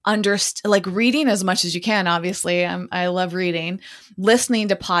reading as much as you can. Obviously, I love reading, listening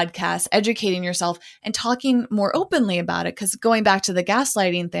to podcasts, educating yourself, and talking more openly about it. Because going back to the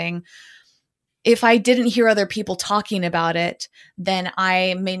gaslighting thing, if I didn't hear other people talking about it, then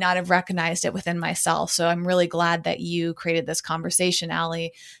I may not have recognized it within myself. So I'm really glad that you created this conversation,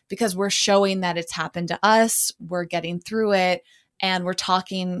 Allie, because we're showing that it's happened to us, we're getting through it, and we're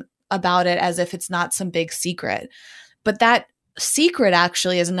talking about it as if it's not some big secret. But that secret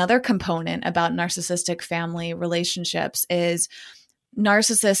actually is another component about narcissistic family relationships. Is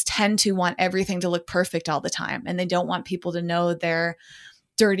narcissists tend to want everything to look perfect all the time, and they don't want people to know their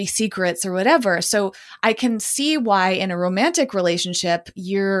dirty secrets or whatever. So I can see why in a romantic relationship,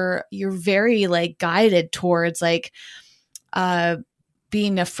 you're very guided towards being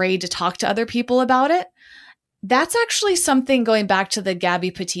afraid to talk to other people about it. That's actually something, going back to the Gabby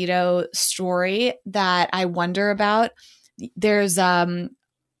Petito story, that I wonder about. There's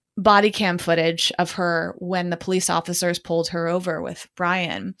body cam footage of her when the police officers pulled her over with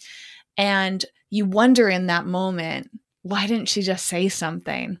Brian. And you wonder in that moment, why didn't she just say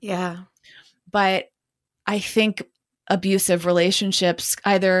something? Yeah. But I think abusive relationships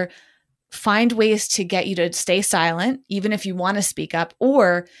either find ways to get you to stay silent, even if you want to speak up,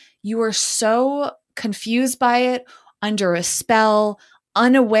 or you are so confused by it, under a spell,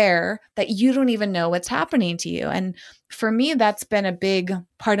 unaware, that you don't even know what's happening to you. And for me, that's been a big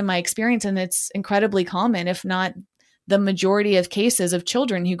part of my experience. And it's incredibly common, if not the majority of cases of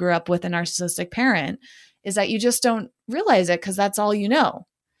children who grew up with a narcissistic parent, is that you just don't realize it because that's all you know.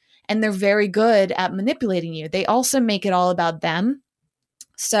 And they're very good at manipulating you. They also make it all about them.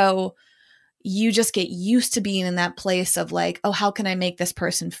 So you just get used to being in that place of oh, how can I make this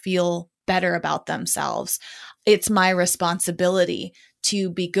person feel better about themselves? It's my responsibility to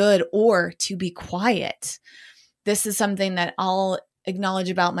be good or to be quiet. This is something that I'll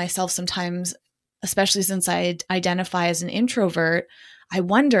acknowledge about myself sometimes, especially since I identify as an introvert. I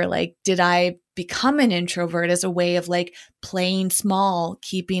wonder, did I become an introvert as a way of playing small,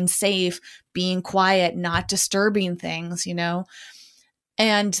 keeping safe, being quiet, not disturbing things,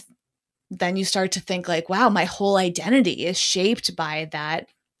 And then you start to think wow, my whole identity is shaped by that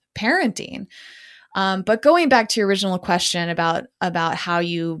parenting. But going back to your original question about how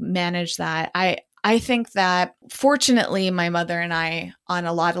you manage that, I think that fortunately, my mother and I, on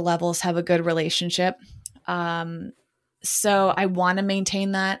a lot of levels, have a good relationship. So I want to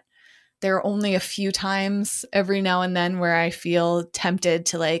maintain that. There are only a few times every now and then where I feel tempted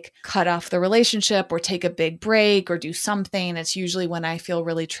to like cut off the relationship or take a big break or do something. It's usually when I feel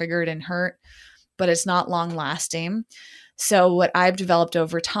really triggered and hurt, but it's not long lasting. So what I've developed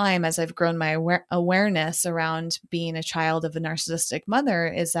over time as I've grown my awareness around being a child of a narcissistic mother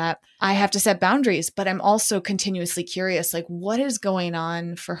is that I have to set boundaries, but I'm also continuously curious, like what is going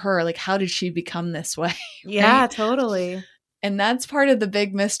on for her? Like, how did she become this way? Yeah, right? totally. And that's part of the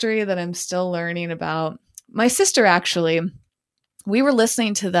big mystery that I'm still learning about. My sister, actually, we were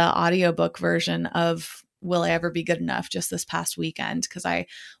listening to the audiobook version of Will I Ever Be Good Enough just this past weekend because I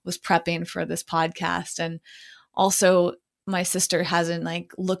was prepping for this podcast. And also my sister hasn't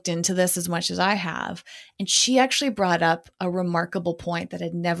like looked into this as much as I have. And she actually brought up a remarkable point that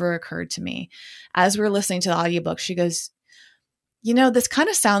had never occurred to me. As we were listening to the audiobook, she goes, you know, this kind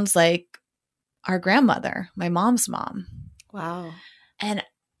of sounds like our grandmother, my mom's mom. Wow. And it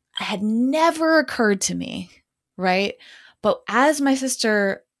had never occurred to me, right? But as my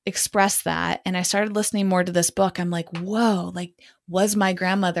sister expressed that and I started listening more to this book, I'm like, whoa, like was my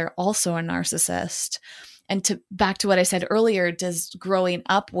grandmother also a narcissist? And back to what I said earlier, does growing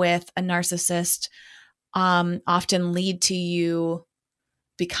up with a narcissist often lead to you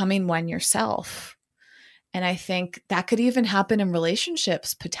becoming one yourself? And I think that could even happen in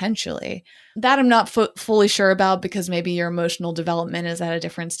relationships potentially. That I'm not fully sure about because maybe your emotional development is at a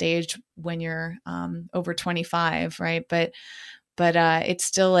different stage when you're over 25, right? But it's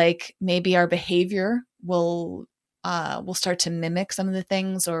still like maybe our behavior will start to mimic some of the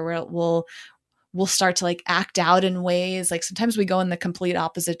things, or we'll start to like act out in ways. Like sometimes we go in the complete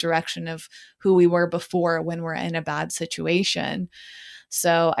opposite direction of who we were before when we're in a bad situation.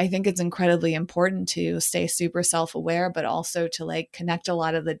 So I think it's incredibly important to stay super self-aware, but also to like connect a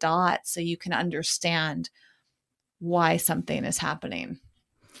lot of the dots so you can understand why something is happening.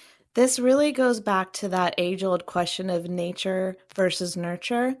 This really goes back to that age-old question of nature versus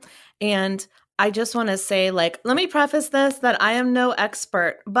nurture. And I just want to say, like, let me preface this that I am no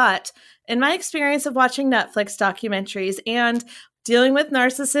expert, but in my experience of watching Netflix documentaries and dealing with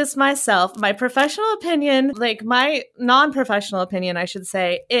narcissists myself, my professional opinion, like my non-professional opinion, I should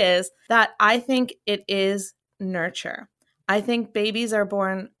say, is that I think it is nurture. I think babies are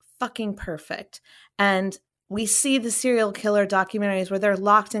born fucking perfect. And we see the serial killer documentaries where they're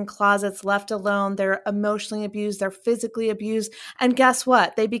locked in closets, left alone, they're emotionally abused, they're physically abused. And guess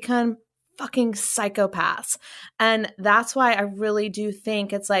what? They become fucking psychopaths. And that's why I really do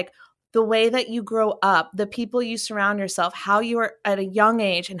think it's like, the way that you grow up, the people you surround yourself, how you are at a young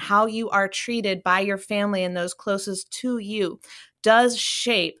age and how you are treated by your family and those closest to you does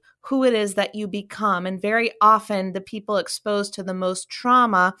shape who it is that you become. And very often the people exposed to the most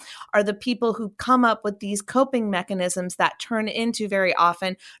trauma are the people who come up with these coping mechanisms that turn into very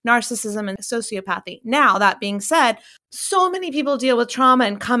often narcissism and sociopathy. Now, that being said, so many people deal with trauma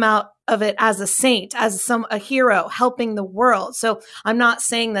and come out of it as a saint, as a hero helping the world. So I'm not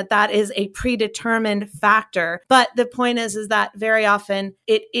saying that that is a predetermined factor, but the point is that very often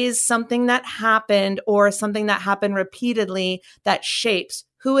it is something that happened or something that happened repeatedly that shapes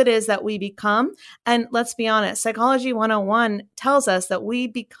who it is that we become. And let's be honest, Psychology 101 tells us that we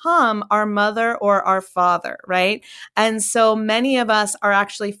become our mother or our father, right? And so many of us are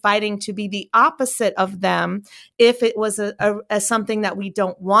actually fighting to be the opposite of them if it was a something that we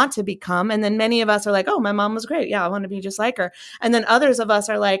don't want to become. And then many of us are like, oh, my mom was great. Yeah, I want to be just like her. And then others of us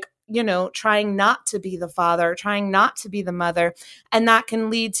are like, you know, trying not to be the father, trying not to be the mother. And that can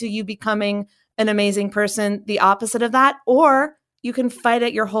lead to you becoming an amazing person, the opposite of that, or you can fight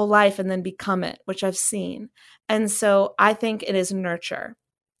it your whole life and then become it, which I've seen. And so I think it is nurture.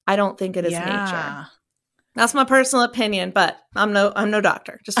 I don't think it is nature. That's my personal opinion, but I'm no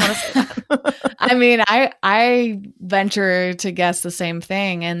doctor. Just want to say that. I mean, I venture to guess the same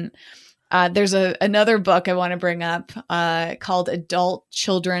thing. And there's another book I want to bring up called Adult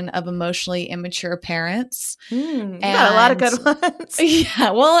Children of Emotionally Immature Parents. You got a lot of good ones.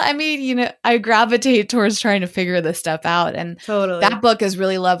 Yeah. Well, I mean, you know, I gravitate towards trying to figure this stuff out. And totally. That book is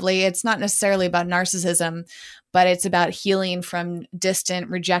really lovely. It's not necessarily about narcissism, but it's about healing from distant,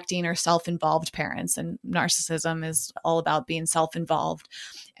 rejecting, or self-involved parents. And narcissism is all about being self-involved.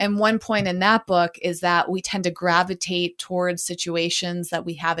 And one point in that book is that we tend to gravitate towards situations that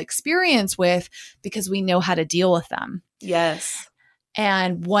we have experience with because we know how to deal with them. Yes.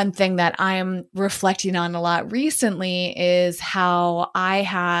 And one thing that I'm reflecting on a lot recently is how I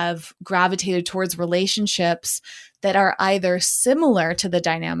have gravitated towards relationships that are either similar to the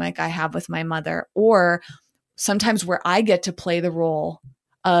dynamic I have with my mother, or sometimes where I get to play the role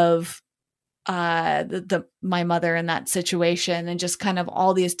of my mother in that situation, and just kind of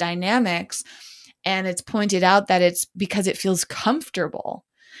all these dynamics. And it's pointed out that it's because it feels comfortable.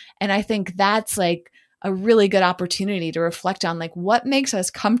 And I think that's like a really good opportunity to reflect on like what makes us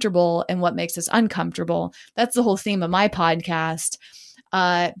comfortable and what makes us uncomfortable. That's the whole theme of my podcast.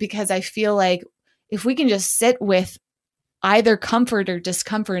 Because I feel like if we can just sit with either comfort or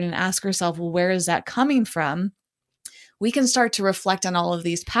discomfort and ask ourselves, well, where is that coming from? We can start to reflect on all of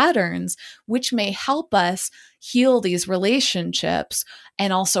these patterns, which may help us heal these relationships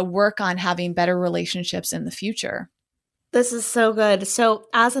and also work on having better relationships in the future. This is so good. So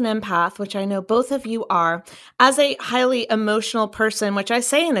as an empath, which I know both of you are, as a highly emotional person, which I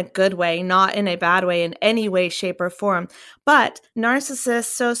say in a good way, not in a bad way in any way, shape, or form, but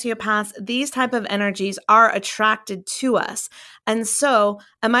narcissists, sociopaths, these type of energies are attracted to us. And so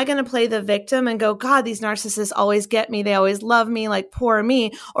am I going to play the victim and go, God, these narcissists always get me. They always love me, like poor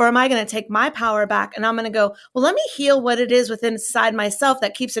me. Or am I going to take my power back and I'm going to go, well, let me heal what it is within inside myself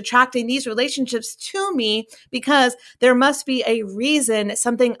that keeps attracting these relationships to me, because there must be a reason,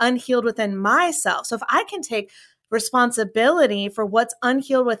 something unhealed within myself. So if I can take responsibility for what's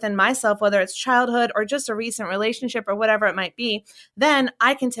unhealed within myself, whether it's childhood or just a recent relationship or whatever it might be, then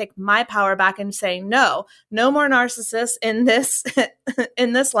I can take my power back and say, no more narcissists in this,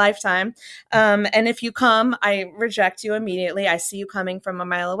 in this lifetime. And if you come, I reject you immediately. I see you coming from a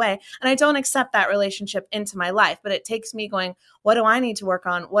mile away, and I don't accept that relationship into my life. But it takes me going, what do I need to work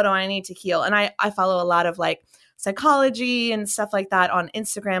on? What do I need to heal? And I follow a lot of like psychology and stuff like that on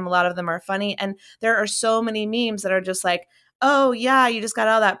Instagram. A lot of them are funny. And there are so many memes that are just like, oh yeah, you just got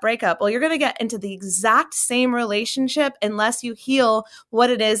out of that breakup. Well, you're going to get into the exact same relationship unless you heal what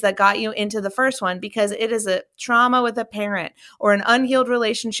it is that got you into the first one, because it is a trauma with a parent or an unhealed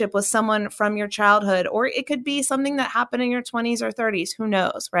relationship with someone from your childhood, or it could be something that happened in your 20s or 30s, who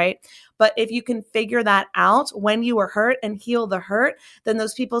knows, right? But if you can figure that out when you were hurt and heal the hurt, then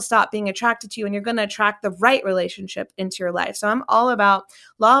those people stop being attracted to you, and you're going to attract the right relationship into your life. So I'm all about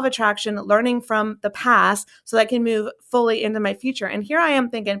law of attraction, learning from the past so that I can move fully into my future. And here I am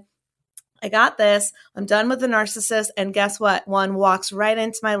thinking, I got this. I'm done with the narcissist. And guess what? One walks right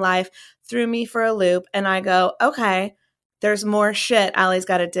into my life, threw me for a loop. And I go, okay, there's more shit Allie's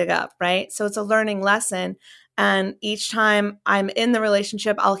got to dig up, right? So it's a learning lesson. And each time I'm in the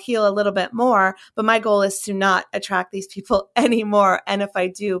relationship, I'll heal a little bit more. But my goal is to not attract these people anymore. And if I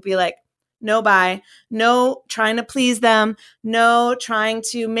do, be like, no bye, no trying to please them, no trying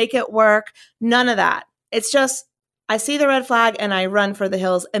to make it work, none of that. It's just, I see the red flag and I run for the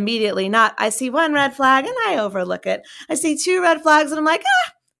hills immediately. Not, I see one red flag and I overlook it. I see two red flags and I'm like,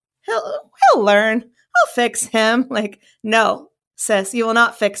 he'll learn. I'll fix him. Like, no, sis, you will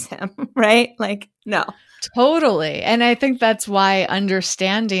not fix him, right? Like, no. Totally. And I think that's why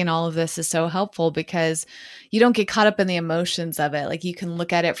understanding all of this is so helpful, because you don't get caught up in the emotions of it. Like, you can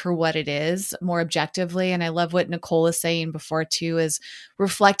look at it for what it is more objectively. And I love what Nicole is saying before too, is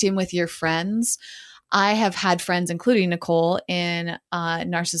reflecting with your friends. I have had friends, including Nicole, in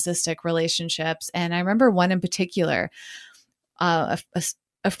narcissistic relationships. And I remember one in particular, a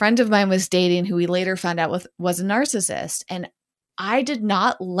friend of mine was dating who we later found out was a narcissist. And I did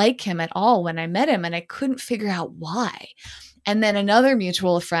not like him at all when I met him, and I couldn't figure out why. And then another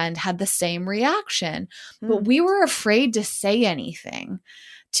mutual friend had the same reaction, but we were afraid to say anything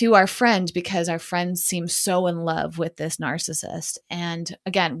to our friend because our friend seemed so in love with this narcissist. And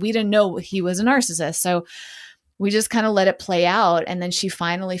again, we didn't know he was a narcissist. So we just kind of let it play out. And then she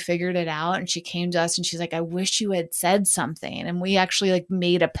finally figured it out, and she came to us and she's like, I wish you had said something. And we actually like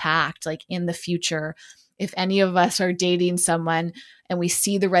made a pact, like in the future, if any of us are dating someone and we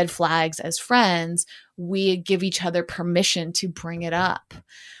see the red flags as friends, we give each other permission to bring it up.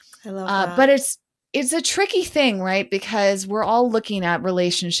 I love that. But it's a tricky thing, right? Because we're all looking at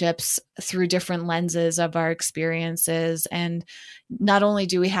relationships through different lenses of our experiences. And not only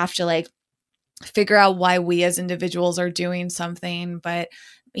do we have to like figure out why we as individuals are doing something, but,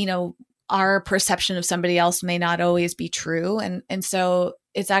 you know, our perception of somebody else may not always be true. And so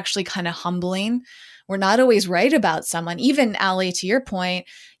it's actually kind of humbling. We're not always right about someone. Even, Allie, to your point,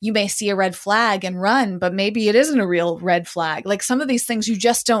 you may see a red flag and run, but maybe it isn't a real red flag. Like, some of these things you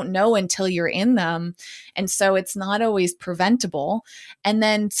just don't know until you're in them. And so it's not always preventable. And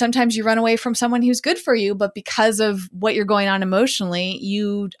then sometimes you run away from someone who's good for you, but because of what you're going on emotionally,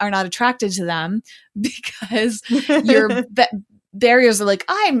 you are not attracted to them because you're barriers are like,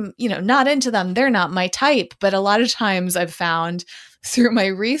 I'm, not into them. They're not my type. But a lot of times I've found through my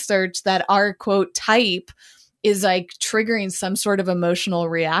research that our quote type is like triggering some sort of emotional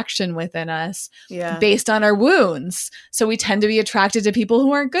reaction within us based on our wounds. So we tend to be attracted to people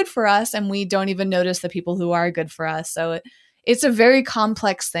who aren't good for us, and we don't even notice the people who are good for us. So it's a very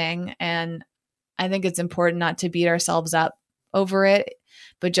complex thing. And I think it's important not to beat ourselves up over it,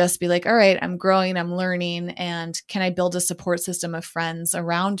 but just be like, all right, I'm growing, I'm learning, and can I build a support system of friends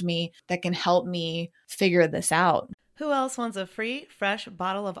around me that can help me figure this out? Who else wants a free, fresh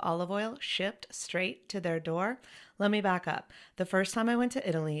bottle of olive oil shipped straight to their door? Let me back up. The first time I went to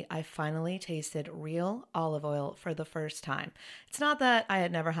Italy, I finally tasted real olive oil for the first time. It's not that I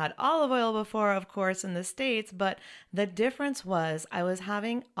had never had olive oil before, of course, in the States, but the difference was I was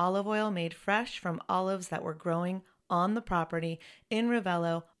having olive oil made fresh from olives that were growing on the property in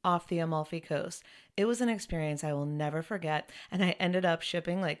Ravello off the Amalfi Coast. It was an experience I will never forget, and I ended up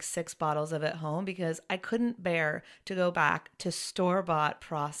shipping like 6 bottles of it home because I couldn't bear to go back to store-bought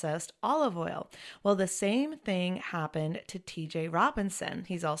processed olive oil. Well, the same thing happened to TJ Robinson.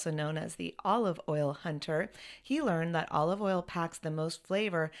 He's also known as the olive oil hunter. He learned that olive oil packs the most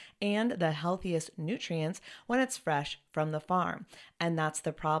flavor and the healthiest nutrients when it's fresh from the farm. And that's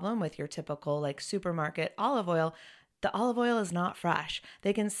the problem with your typical like supermarket olive oil. The olive oil is not fresh.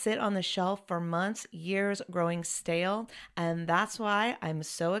 They can sit on the shelf for months, years, growing stale. And that's why I'm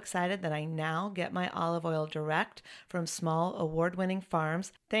so excited that I now get my olive oil direct from small award-winning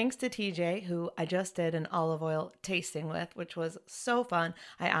farms. Thanks to TJ, who I just did an olive oil tasting with, which was so fun.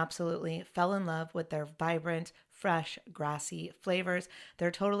 I absolutely fell in love with their vibrant, fresh, grassy flavors. They're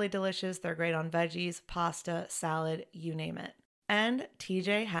totally delicious. They're great on veggies, pasta, salad, you name it. And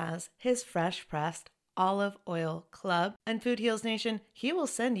TJ has his fresh pressed olive oil club. And Food Heals Nation, he will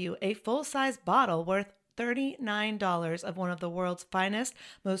send you a full-size bottle worth $39 of one of the world's finest,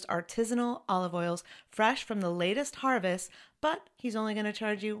 most artisanal olive oils, fresh from the latest harvest, but he's only going to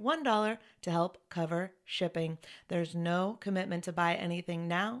charge you $1 to help cover shipping. There's no commitment to buy anything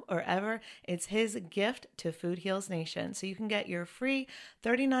now or ever. It's his gift to Food Heals Nation. So you can get your free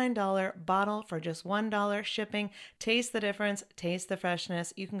 $39 bottle for just $1 shipping. Taste the difference, taste the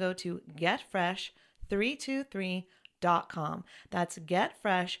freshness. You can go to getfresh323.com. That's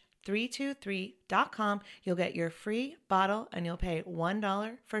getfresh323.com. You'll get your free bottle and you'll pay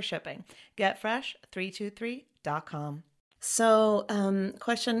 $1 for shipping. Getfresh323.com. So,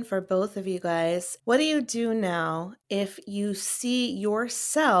 question for both of you guys. What do you do now if you see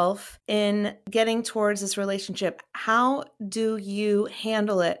yourself in getting towards this relationship? How do you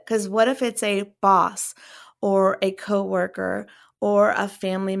handle it? Because what if it's a boss or a coworker or a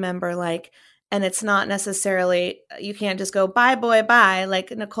family member, and it's not necessarily, you can't just go, bye, boy, bye. Like,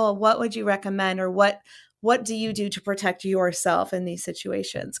 Nicole, what would you recommend, or what do you do to protect yourself in these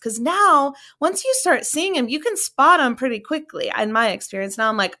situations? Because now, once you start seeing him, you can spot him pretty quickly. In my experience, now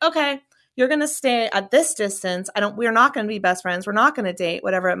I'm like, okay, you're going to stay at this distance. We're not going to be best friends. We're not going to date,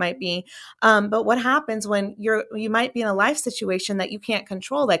 whatever it might be. But what happens when you might be in a life situation that you can't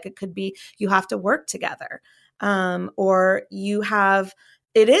control? Like, it could be you have to work together, or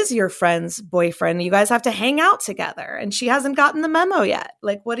it is your friend's boyfriend. You guys have to hang out together and she hasn't gotten the memo yet.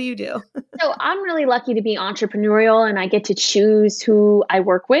 Like, what do you do? So I'm really lucky to be entrepreneurial and I get to choose who I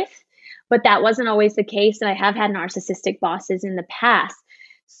work with, but that wasn't always the case. And I have had narcissistic bosses in the past.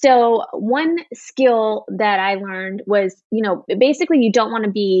 So one skill that I learned was, basically you don't want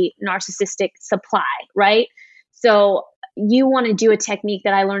to be narcissistic supply, right? So you want to do a technique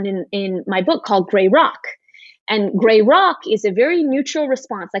that I learned in my book called Gray Rock. And gray rock is a very neutral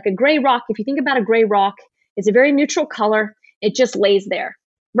response. Like a gray rock, if you think about a gray rock, it's a very neutral color. It just lays there,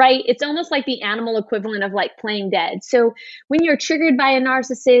 right? It's almost like the animal equivalent of like playing dead. So when you're triggered by a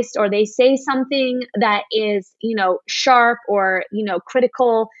narcissist or they say something that is, sharp or,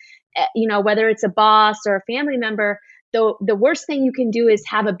 critical, whether it's a boss or a family member, the worst thing you can do is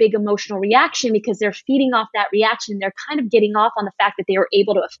have a big emotional reaction because they're feeding off that reaction. They're kind of getting off on the fact that they were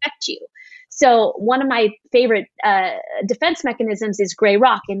able to affect you. So one of my favorite defense mechanisms is gray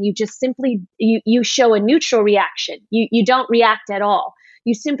rock, and you just simply, you show a neutral reaction. You don't react at all.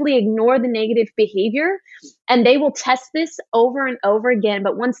 You simply ignore the negative behavior, and they will test this over and over again.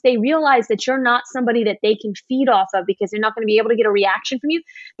 But once they realize that you're not somebody that they can feed off of because they're not going to be able to get a reaction from you,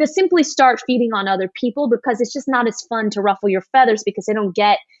 they'll simply start feeding on other people because it's just not as fun to ruffle your feathers because they don't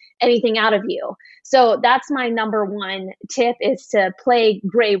get anything out of you. So that's my number one tip, is to play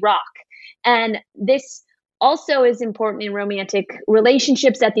gray rock. And this also is important in romantic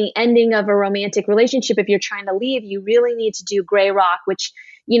relationships. At the ending of a romantic relationship, if you're trying to leave, you really need to do gray rock, which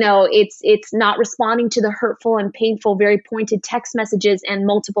It's not responding to the hurtful and painful, very pointed text messages and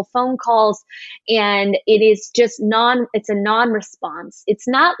multiple phone calls. And it is just it's a non-response. It's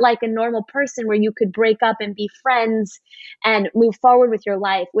not like a normal person where you could break up and be friends and move forward with your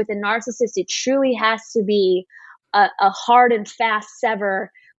life. With a narcissist, it truly has to be a hard and fast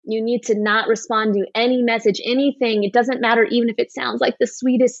sever. You need to not respond to any message, anything. It doesn't matter even if it sounds like the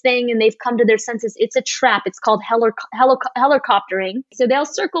sweetest thing and they've come to their senses. It's a trap. It's called helicoptering. So they'll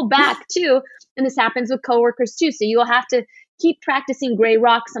circle back too. And this happens with coworkers too. So you'll have to keep practicing gray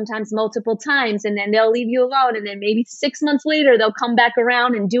rock sometimes multiple times, and then they'll leave you alone. And then maybe 6 months later, they'll come back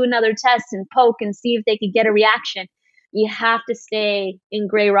around and do another test and poke and see if they could get a reaction. You have to stay in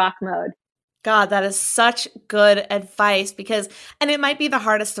gray rock mode. God, that is such good advice and it might be the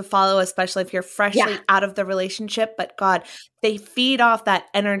hardest to follow, especially if you're freshly out of the relationship, but God, they feed off that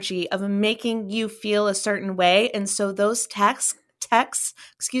energy of making you feel a certain way. And so those texts,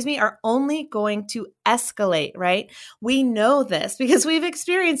 are only going to escalate, right? We know this because we've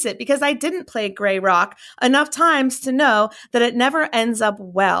experienced it, because I didn't play gray rock enough times to know that it never ends up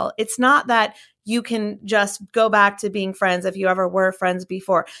well. It's not that you can just go back to being friends if you ever were friends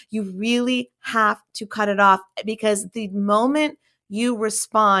before. You really have to cut it off, because the moment you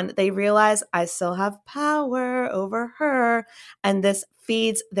respond, they realize I still have power over her, and this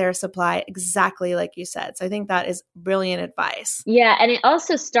feeds their supply, exactly like you said. So I think that is brilliant advice. Yeah, and it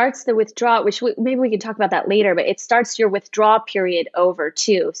also starts the withdrawal, which maybe we can talk about that later, but it starts your withdrawal period over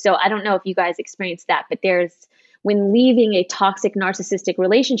too. So I don't know if you guys experienced that, but when leaving a toxic narcissistic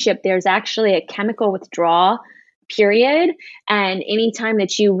relationship, there's actually a chemical withdrawal period. And anytime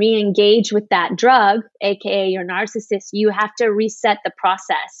that you re-engage with that drug, aka your narcissist, you have to reset the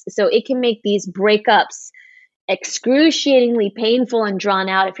process. So it can make these breakups excruciatingly painful and drawn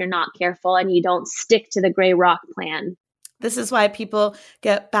out if you're not careful and you don't stick to the gray rock plan. This is why people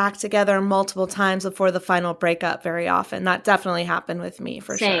get back together multiple times before the final breakup very often. That definitely happened with me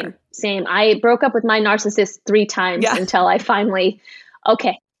for sure. Same. I broke up with my narcissist 3 times until I finally,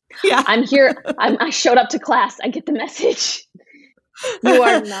 I'm here. I showed up to class. I get the message. You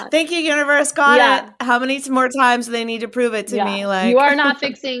are not. Thank you, universe. Got it. How many more times do they need to prove it to me? Like, you are not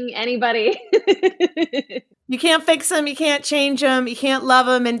fixing anybody. You can't fix them. You can't change them. You can't love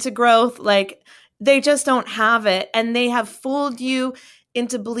them into growth. Like, they just don't have it. And they have fooled you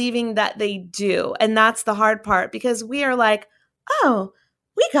into believing that they do. And that's the hard part, because we are like, oh,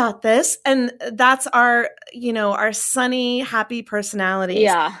 we got this. And that's our sunny, happy personalities.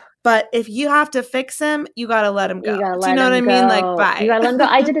 Yeah. But if you have to fix them, you got to let them go. Do you know what I mean? Like, bye. You got to let them go.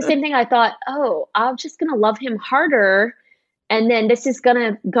 I did the same thing. I thought, I'm just going to love him harder, and then this is going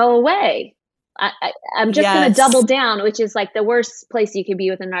to go away. I'm just going to double down, which is like the worst place you can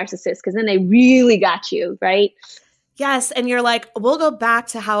be with a narcissist, because then they really got you, right? Yes. And you're like, we'll go back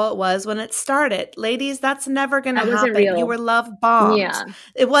to how it was when it started. Ladies, that's never going to happen. Real. You were love bombed. Yeah.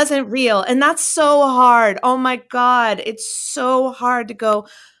 It wasn't real. And that's so hard. Oh my God. It's so hard to go,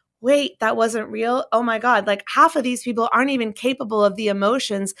 wait, that wasn't real? Oh my God. Like, half of these people aren't even capable of the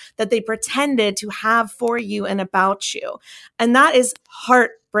emotions that they pretended to have for you and about you. And that is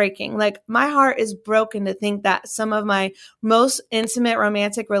heartbreaking. Like, my heart is broken to think that some of my most intimate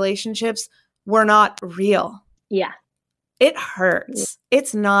romantic relationships were not real. Yeah. It hurts.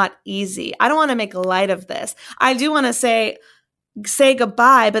 It's not easy. I don't want to make light of this. I do want to say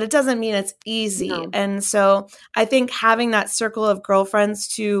goodbye, but it doesn't mean it's easy. No. And so I think having that circle of girlfriends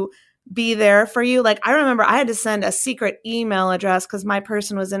to be there for you. Like, I remember I had to send a secret email address because my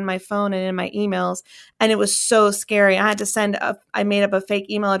person was in my phone and in my emails, and it was so scary. I had to I made up a fake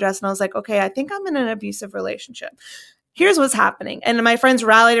email address, and I was like, okay, I think I'm in an abusive relationship. Here's what's happening. And my friends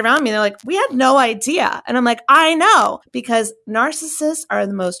rallied around me. They're like, we had no idea. And I'm like, I know, because narcissists are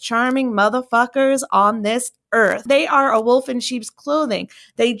the most charming motherfuckers on this earth. They are a wolf in sheep's clothing.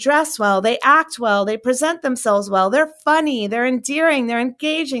 They dress well. They act well. They present themselves well. They're funny. They're endearing. They're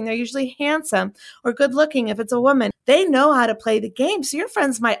engaging. They're usually handsome or good looking if it's a woman. They know how to play the game. So your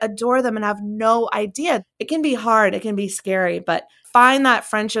friends might adore them and have no idea. It can be hard. It can be scary, but find that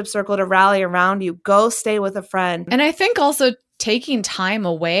friendship circle to rally around you. Go stay with a friend. And I think also taking time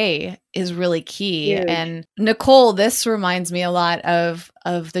away is really key. Huge. And Nicole, this reminds me a lot of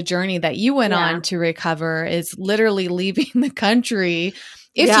the journey that you went on to recover, is literally leaving the country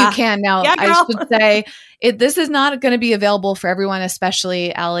if you can. Now, I should say this is not going to be available for everyone,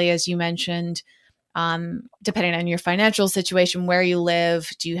 especially Allie, as you mentioned, depending on your financial situation, where you live,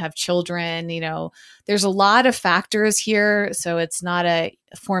 do you have children? There's a lot of factors here. So it's not a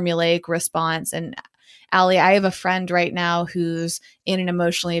formulaic response. And Allie, I have a friend right now who's in an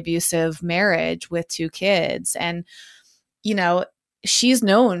emotionally abusive marriage with 2 kids. And, she's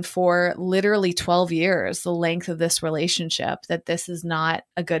known for literally 12 years, the length of this relationship, that this is not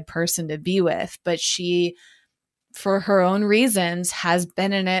a good person to be with. But she, for her own reasons, has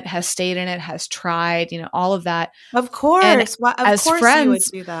been in it, has stayed in it, has tried, all of that. Of course. And of course friends, you would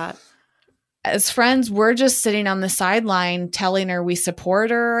do that. As friends, we're just sitting on the sideline telling her we support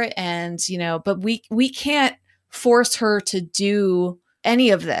her and, but we can't force her to do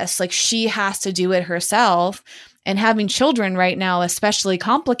any of this. Like, she has to do it herself. And having children right now especially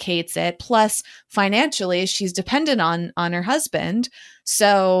complicates it. Plus, financially, she's dependent on her husband.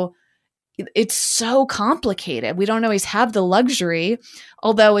 So it's so complicated. We don't always have the luxury.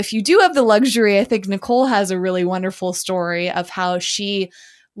 Although if you do have the luxury, I think Nicole has a really wonderful story of how she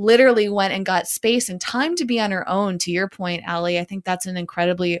literally went and got space and time to be on her own. To your point, Allie, I think that's an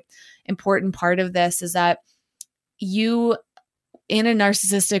incredibly important part of this, is that you, in a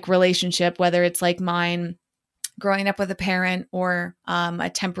narcissistic relationship, whether it's like mine, growing up with a parent, or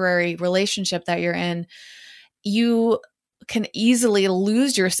a temporary relationship that you're in, you can easily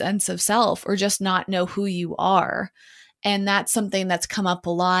lose your sense of self or just not know who you are. And that's something that's come up a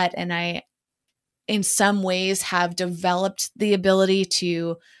lot. And I, in some ways, have developed the ability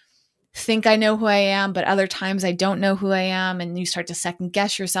to think I know who I am, but other times I don't know who I am. And you start to second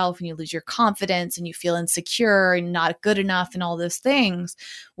guess yourself and you lose your confidence and you feel insecure and not good enough and all those things,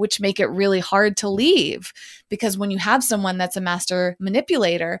 which make it really hard to leave. Because when you have someone that's a master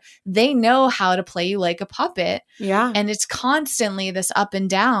manipulator, they know how to play you like a puppet. Yeah. And it's constantly this up and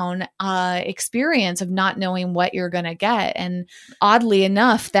down experience of not knowing what you're going to get. And oddly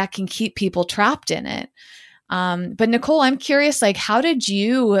enough, that can keep people trapped in it. But Nicole, I'm curious, like, how did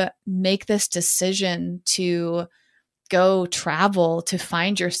you make this decision to go travel, to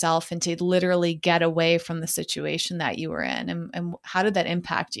find yourself and to literally get away from the situation that you were in? And how did that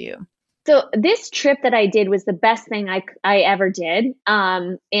impact you? So this trip that I did was the best thing I ever did.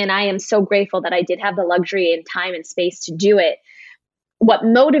 And I am so grateful that I did have the luxury and time and space to do it. What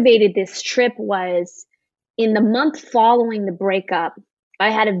motivated this trip was, in the month following the breakup, I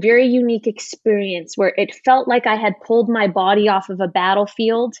had a very unique experience where it felt like I had pulled my body off of a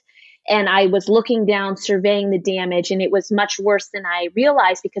battlefield and I was looking down, surveying the damage, and it was much worse than I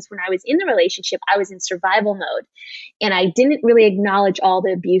realized, because when I was in the relationship, I was in survival mode and I didn't really acknowledge all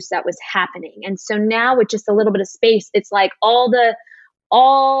the abuse that was happening. And so now, with just a little bit of space, it's like all the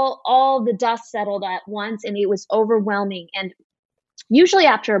dust settled at once, and it was overwhelming. And usually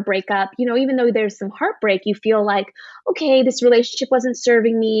after a breakup, even though there's some heartbreak, you feel like, okay, this relationship wasn't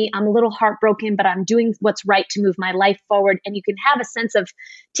serving me. I'm a little heartbroken, but I'm doing what's right to move my life forward. And you can have a sense of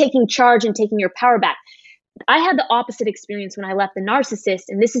taking charge and taking your power back. I had the opposite experience when I left the narcissist.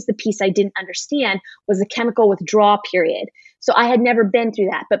 And this is the piece I didn't understand, was the chemical withdrawal period. So I had never been through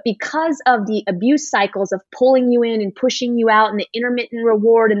that. But because of the abuse cycles of pulling you in and pushing you out, and the intermittent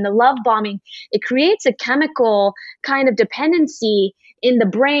reward and the love bombing, it creates a chemical kind of dependency in the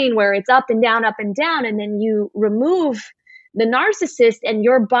brain where it's up and down, and then you remove the narcissist and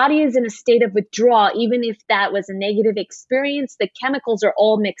your body is in a state of withdrawal. Even if that was a negative experience, the chemicals are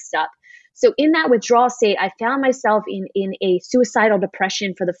all mixed up. So in that withdrawal state, I found myself in a suicidal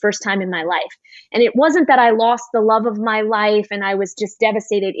depression for the first time in my life. And it wasn't that I lost the love of my life and I was just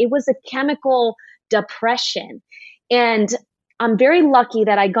devastated. It was a chemical depression. And I'm very lucky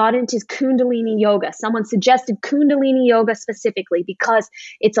that I got into Kundalini yoga. Someone suggested Kundalini yoga specifically because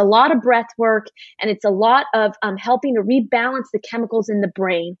it's a lot of breath work and it's a lot of helping to rebalance the chemicals in the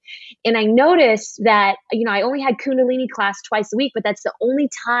brain. And I noticed that, I only had Kundalini class twice a week, but that's the only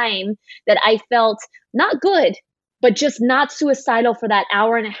time that I felt not good, but just not suicidal for that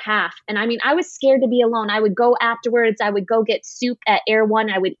hour and a half. And I was scared to be alone. I would go afterwards. I would go get soup at Air One.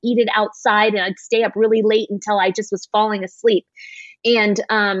 I would eat it outside and I'd stay up really late until I just was falling asleep. And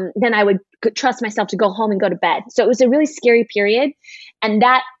then I would trust myself to go home and go to bed. So it was a really scary period. And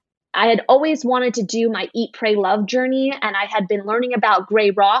that I had always wanted to do my Eat, Pray, Love journey. And I had been learning about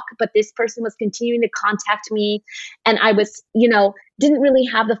Gray Rock, but this person was continuing to contact me. And I was, didn't really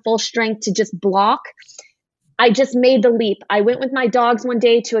have the full strength to just block. I just made the leap. I went with my dogs one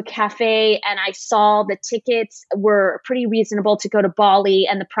day to a cafe and I saw the tickets were pretty reasonable to go to Bali,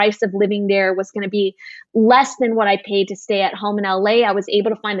 and the price of living there was going to be less than what I paid to stay at home in LA. I was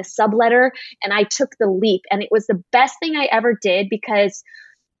able to find a subletter and I took the leap, and it was the best thing I ever did because,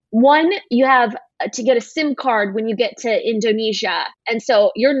 one, you have to get a SIM card when you get to Indonesia. And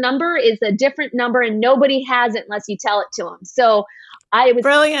so your number is a different number and nobody has it unless you tell it to them. So I was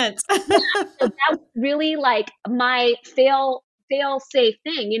brilliant. So that was really like my fail safe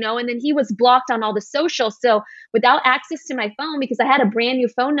thing, and then he was blocked on all the socials. So without access to my phone, because I had a brand new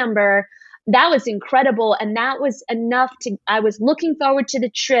phone number, that was incredible. And that was enough I was looking forward to the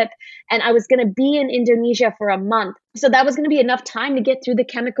trip, and I was going to be in Indonesia for a month. So that was going to be enough time to get through the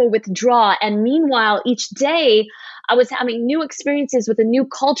chemical withdrawal. And meanwhile, each day I was having new experiences with a new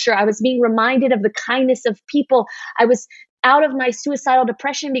culture. I was being reminded of the kindness of people. I was out of my suicidal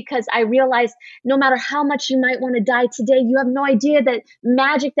depression because I realized no matter how much you might want to die today, you have no idea that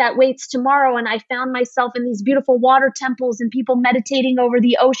magic that waits tomorrow. And I found myself in these beautiful water temples and people meditating over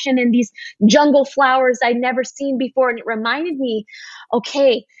the ocean and these jungle flowers I'd never seen before. And it reminded me,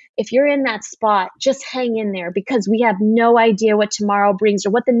 okay, if you're in that spot, just hang in there, because we have no idea what tomorrow brings or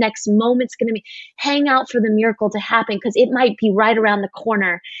what the next moment's going to be. Hang out for the miracle to happen, because it might be right around the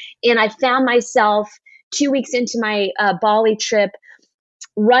corner. And I found myself 2 weeks into my Bali trip,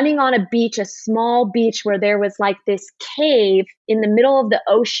 running on a beach, a small beach where there was like this cave in the middle of the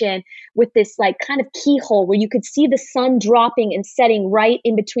ocean with this like kind of keyhole where you could see the sun dropping and setting right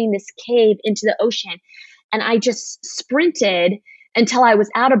in between this cave into the ocean. And I just sprinted until I was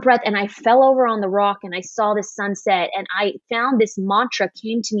out of breath, and I fell over on the rock and I saw the sunset. And I found this mantra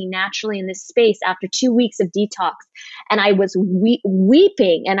came to me naturally in this space after 2 weeks of detox. And I was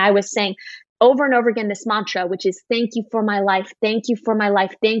weeping, and I was saying over and over again this mantra, which is thank you for my life, thank you for my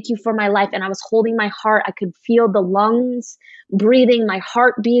life, thank you for my life. And I was holding my heart. I could feel the lungs breathing, my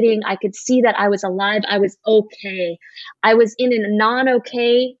heart beating. I could see that I was alive. I was okay. I was in a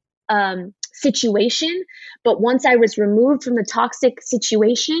non-okay situation, but once I was removed from the toxic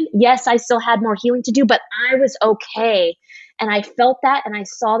situation, yes, I still had more healing to do, but I was okay. And I felt that, and I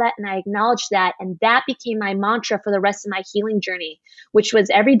saw that, and I acknowledged that. And that became my mantra for the rest of my healing journey, which was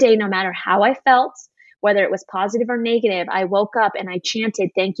every day, no matter how I felt, whether it was positive or negative, I woke up and I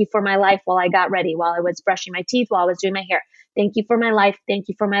chanted, thank you for my life, while I got ready, while I was brushing my teeth, while I was doing my hair. Thank you for my life. Thank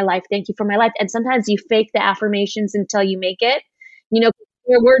you for my life. Thank you for my life. And sometimes you fake the affirmations until you make it. You know,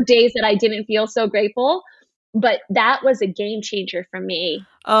 there were days that I didn't feel so grateful, but that was a game changer for me.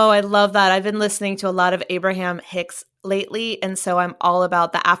 Oh, I love that. I've been listening to a lot of Abraham Hicks lately, and so I'm all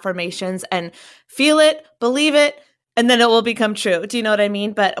about the affirmations and feel it, believe it, and then it will become true. Do you know what I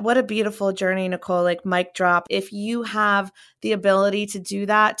mean? But what a beautiful journey, Nicole, like mic drop. If you have the ability to do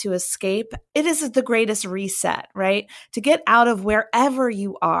that, to escape, it is the greatest reset, right? To get out of wherever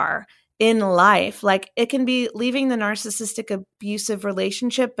you are in life. Like it can be leaving the narcissistic abusive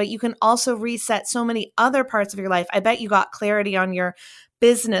relationship, but you can also reset so many other parts of your life. I bet you got clarity on your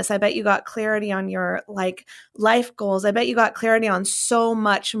business. I bet you got clarity on your like life goals. I bet you got clarity on so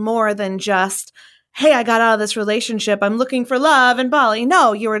much more than just, hey, I got out of this relationship. I'm looking for love in Bali.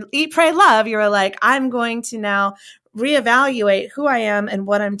 No, you were eat, pray, love. You were like, I'm going to now reevaluate who I am and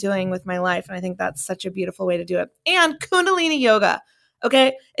what I'm doing with my life. And I think that's such a beautiful way to do it. And Kundalini yoga.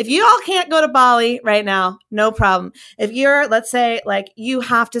 Okay. If you all can't go to Bali right now, no problem. If you're, let's say, like you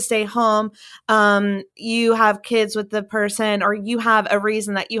have to stay home, you have kids with the person, or you have a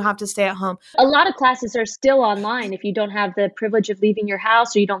reason that you have to stay at home. A lot of classes are still online. If you don't have the privilege of leaving your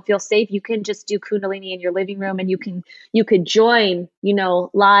house or you don't feel safe, you can just do Kundalini in your living room, and you could join, you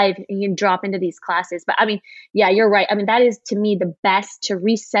know, live, and you can drop into these classes. But I mean, yeah, you're right. I mean, that is to me the best to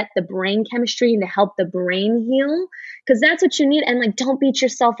reset the brain chemistry and to help the brain heal, because that's what you need. And like, don't beat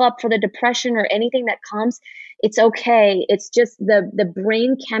yourself up for the depression or anything that comes. It's okay. It's just the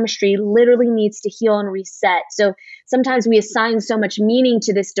brain chemistry literally needs to heal and reset. So sometimes we assign so much meaning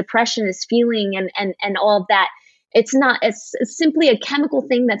to this depression, this feeling, and all of that. It's not, it's simply a chemical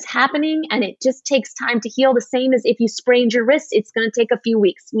thing that's happening, and it just takes time to heal. The same as if you sprained your wrist, it's going to take a few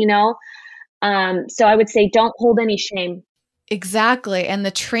weeks, you know? So I would say don't hold any shame. Exactly. And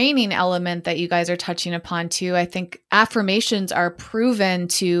the training element that you guys are touching upon too, I think affirmations are proven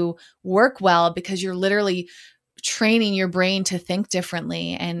to work well because you're literally training your brain to think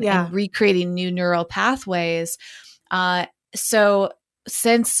differently and recreating new neural pathways. So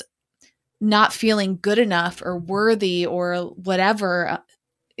since not feeling good enough or worthy or whatever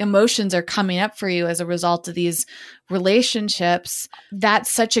emotions are coming up for you as a result of these relationships,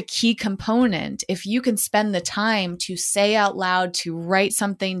 that's such a key component. If you can spend the time to say out loud, to write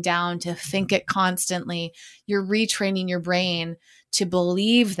something down, to think it constantly, you're retraining your brain to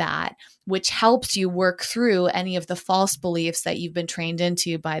believe that, which helps you work through any of the false beliefs that you've been trained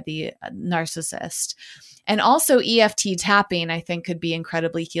into by the narcissist. And also EFT tapping, I think, could be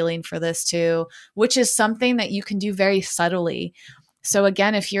incredibly healing for this too, which is something that you can do very subtly. So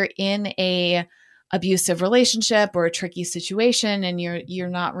again, if you're in a abusive relationship or a tricky situation and you're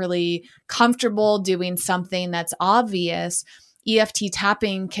not really comfortable doing something that's obvious, EFT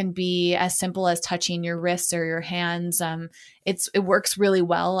tapping can be as simple as touching your wrists or your hands. It works really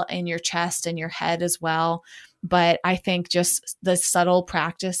well in your chest and your head as well. But I think just the subtle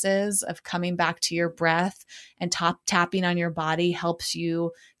practices of coming back to your breath and tapping on your body helps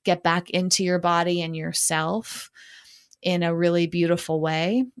you get back into your body and yourself in a really beautiful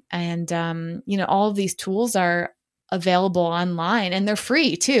way. And, all of these tools are available online and they're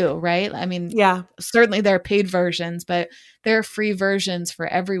free too, right? I mean, yeah, certainly there are paid versions, but there are free versions for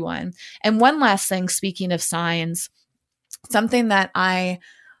everyone. And one last thing, speaking of signs, something that I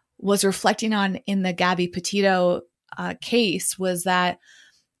was reflecting on in the Gabby Petito case was that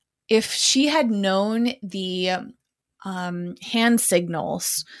if she had known the hand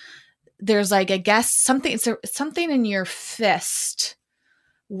signals, there's like, I guess something in your fist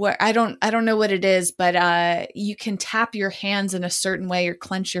where I don't know what it is, but you can tap your hands in a certain way or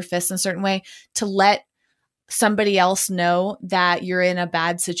clench your fists in a certain way to let somebody else know that you're in a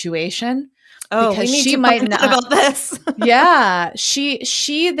bad situation. Oh, because we need she to might find not out about this. Yeah,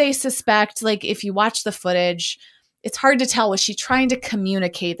 they suspect, like, if you watch the footage, it's hard to tell. Was she trying to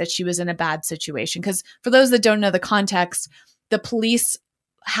communicate that she was in a bad situation? Because for those that don't know the context, the police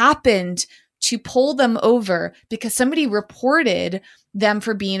happened to pull them over because somebody reported them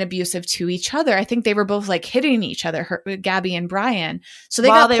for being abusive to each other. I think they were both like hitting each other, Gabby and Brian. So they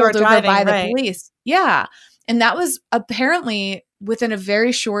got pulled over by the police. Yeah. And that was apparently within a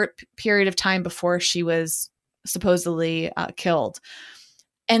very short period of time before she was supposedly killed.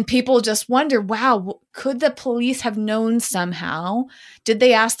 And people just wonder, wow, could the police have known somehow? Did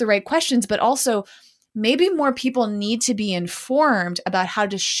they ask the right questions? But also, maybe more people need to be informed about how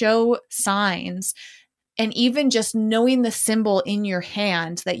to show signs. And even just knowing the symbol in your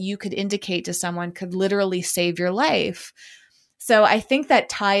hand that you could indicate to someone could literally save your life. So I think that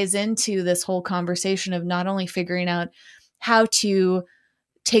ties into this whole conversation of not only figuring out how to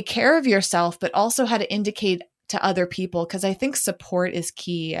take care of yourself, but also how to indicate to other people. Because I think support is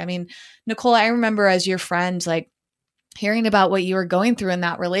key. I mean, Nicole, I remember as your friend, like hearing about what you were going through in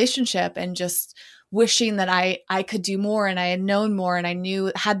that relationship and just wishing that I could do more and I had known more and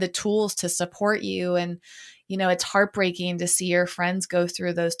I had the tools to support you. And, it's heartbreaking to see your friends go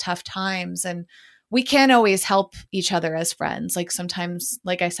through those tough times. And we can't always help each other as friends. Like sometimes,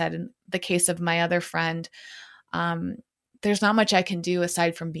 like I said, in the case of my other friend, there's not much I can do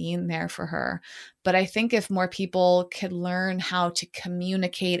aside from being there for her. But I think if more people could learn how to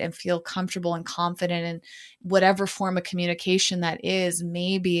communicate and feel comfortable and confident in whatever form of communication that is,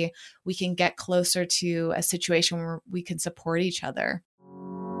 maybe we can get closer to a situation where we can support each other.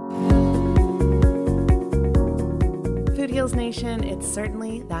 Food Heals Nation, it's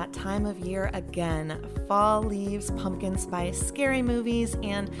certainly that time of year again. Fall leaves, pumpkin spice, scary movies,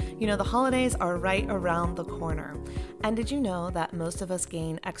 and the holidays are right around the corner. And did you know that most of us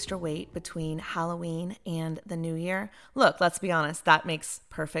gain extra weight between Halloween and the New Year? Look, let's be honest, that makes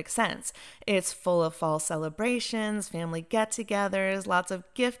perfect sense. It's full of fall celebrations, family get-togethers, lots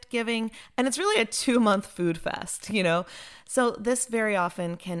of gift giving, and it's really a 2-month food fest, So this very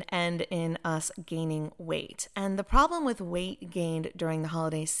often can end in us gaining weight. And the problem with weight gained during the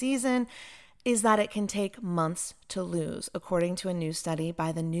holiday season is that it can take months to lose, according to a new study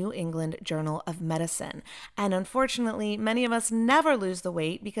by the New England Journal of Medicine. And unfortunately, many of us never lose the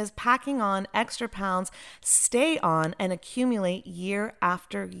weight because packing on extra pounds stay on and accumulate year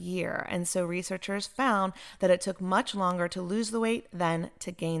after year. And so researchers found that it took much longer to lose the weight than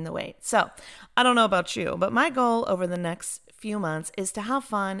to gain the weight. So I don't know about you, but my goal over the next few months is to have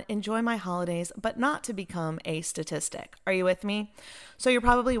fun, enjoy my holidays, but not to become a statistic. Are you with me? So you're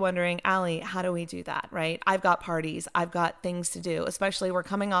probably wondering, Allie, how do we do that, right? I've got parties, I've got things to do, especially we're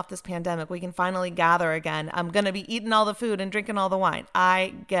coming off this pandemic. We can finally gather again. I'm going to be eating all the food and drinking all the wine.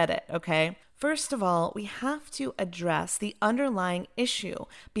 I get it, okay? First of all, we have to address the underlying issue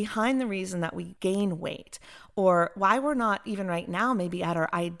behind the reason that we gain weight, or why we're not even right now maybe at our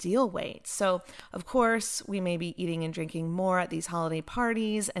ideal weight. So, of course, we may be eating and drinking more at these holiday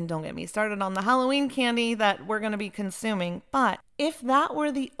parties, and don't get me started on the Halloween candy that we're going to be consuming. But if that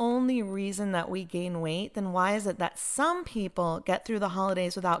were the only reason that we gain weight, then why is it that some people get through the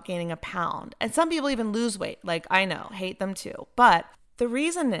holidays without gaining a pound? And some people even lose weight. Like, I know, hate them too. But the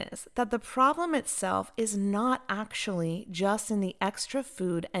reason is that the problem itself is not actually just in the extra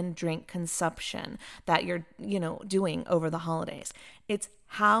food and drink consumption that you're, doing over the holidays. It's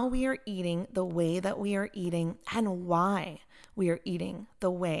how we are eating the way that we are eating and why we are eating the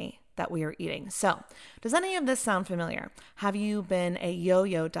way that we are eating. So, does any of this sound familiar? Have you been a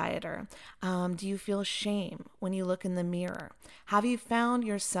yo-yo dieter? Do you feel shame when you look in the mirror? Have you found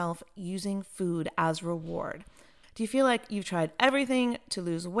yourself using food as reward? Do you feel like you've tried everything to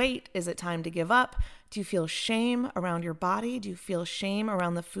lose weight? Is it time to give up? Do you feel shame around your body? Do you feel shame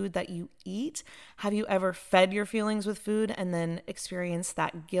around the food that you eat? Have you ever fed your feelings with food and then experienced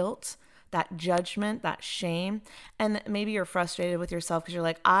that guilt, that judgment, that shame? And maybe you're frustrated with yourself because you're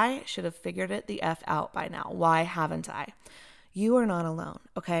like, I should have figured it the F out by now. Why haven't I? You are not alone,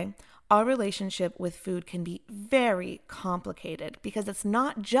 okay? Our relationship with food can be very complicated because it's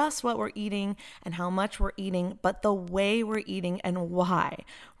not just what we're eating and how much we're eating, but the way we're eating and why,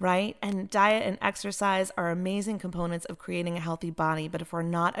 right? And diet and exercise are amazing components of creating a healthy body, but if we're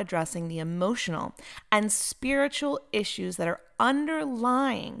not addressing the emotional and spiritual issues that are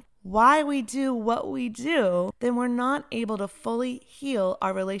underlying why we do what we do, then we're not able to fully heal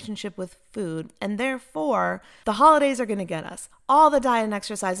our relationship with food. And therefore, the holidays are going to get us. All the diet and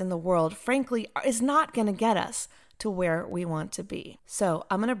exercise in the world, frankly, is not going to get us to where we want to be. So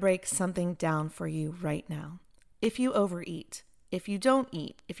I'm going to break something down for you right now. If you overeat, if you don't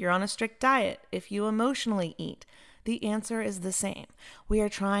eat, if you're on a strict diet, if you emotionally eat, the answer is the same. We are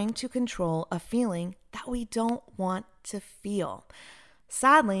trying to control a feeling that we don't want to feel.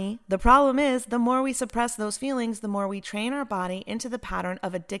 Sadly, the problem is the more we suppress those feelings, the more we train our body into the pattern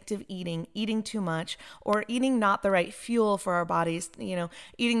of addictive eating, eating too much, or eating not the right fuel for our bodies,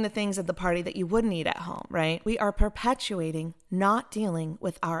 eating the things at the party that you wouldn't eat at home, right? We are perpetuating not dealing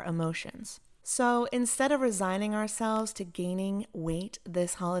with our emotions. So instead of resigning ourselves to gaining weight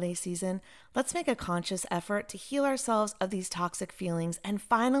this holiday season, let's make a conscious effort to heal ourselves of these toxic feelings and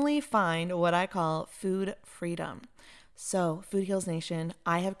finally find what I call food freedom. So, Food Heals Nation,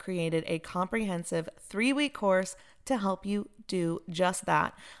 I have created a comprehensive 3-week course to help you do just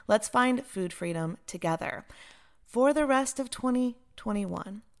that. Let's find food freedom together. For the rest of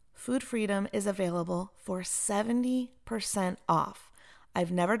 2021, Food Freedom is available for 70% off.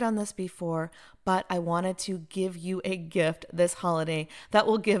 I've never done this before, but I wanted to give you a gift this holiday that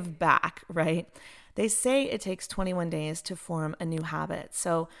will give back, right? They say it takes 21 days to form a new habit.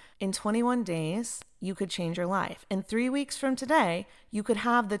 So in 21 days, you could change your life. In 3 weeks from today, you could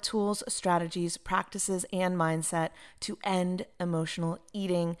have the tools, strategies, practices, and mindset to end emotional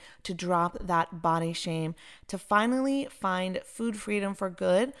eating, to drop that body shame, to finally find food freedom for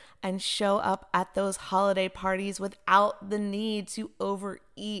good and show up at those holiday parties without the need to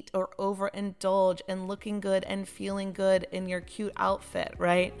overeat or overindulge and looking good and feeling good in your cute outfit,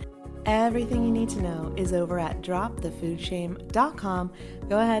 right? Everything you need to know is over at dropthefoodshame.com.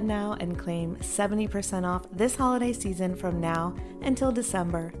 Go ahead now and claim 70% off this holiday season from now until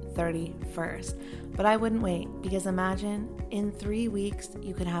December 31st. But I wouldn't wait, because imagine in 3 weeks,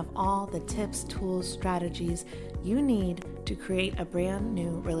 you could have all the tips, tools, strategies you need to create a brand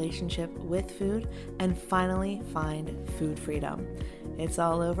new relationship with food and finally find food freedom. It's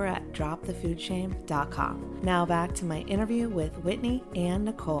all over at dropthefoodshame.com. Now back to my interview with Whitney and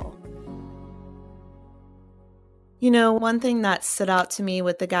Nicole. One thing that stood out to me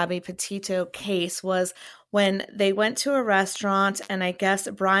with the Gabby Petito case was when they went to a restaurant and I guess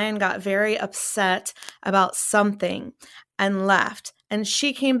Brian got very upset about something and left. And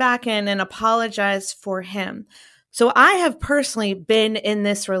she came back in and apologized for him. So I have personally been in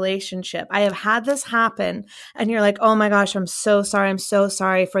this relationship. I have had this happen and you're like, oh my gosh, I'm so sorry. I'm so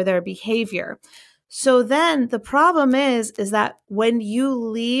sorry for their behavior. So then the problem is that when you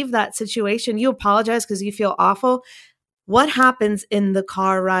leave that situation, you apologize because you feel awful. What happens in the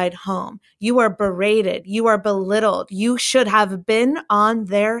car ride home? You are berated. You are belittled. You should have been on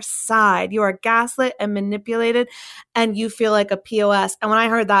their side. You are gaslit and manipulated and you feel like a POS. And when I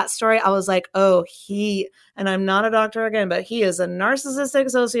heard that story, I was like, oh, and I'm not a doctor again, but he is a narcissistic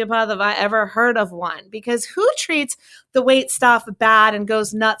sociopath if I ever heard of one. Because who treats the wait staff bad and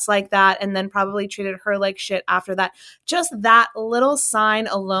goes nuts like that and then probably treated her like shit after that? Just that little sign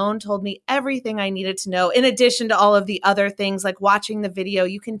alone told me everything I needed to know. In addition to all of the other things, like watching the video,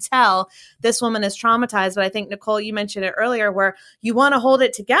 you can tell this woman is traumatized. But I think, Nicole, you mentioned it earlier where you want to hold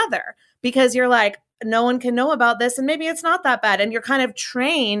it together because you're like, no one can know about this and maybe it's not that bad. And you're kind of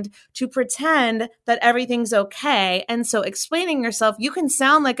trained to pretend that everything's okay. And so explaining yourself, you can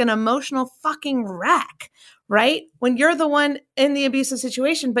sound like an emotional fucking wreck, right? When you're the one in the abusive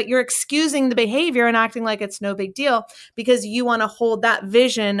situation, but you're excusing the behavior and acting like it's no big deal because you want to hold that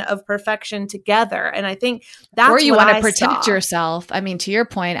vision of perfection together. And I think that's or you want to protect yourself. I mean, to your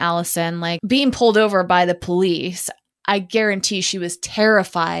point, Allison, like being pulled over by the police, I guarantee she was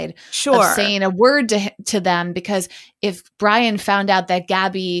terrified of saying a word to them because if Brian found out that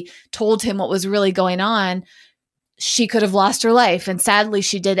Gabby told him what was really going on, she could have lost her life. And sadly,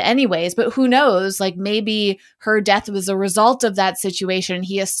 she did anyways. But who knows? Like maybe her death was a result of that situation.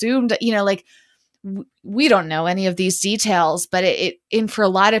 He assumed, like we don't know any of these details, but for a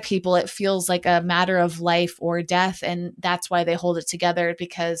lot of people, it feels like a matter of life or death. And that's why they hold it together,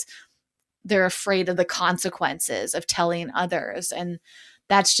 because they're afraid of the consequences of telling others. And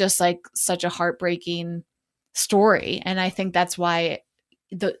that's just like such a heartbreaking story. And I think that's why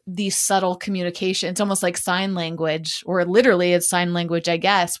these subtle communication, it's almost like sign language, or literally it's sign language, I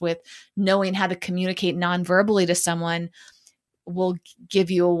guess, with knowing how to communicate non-verbally to someone will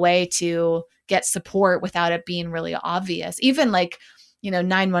give you a way to get support without it being really obvious. Even like,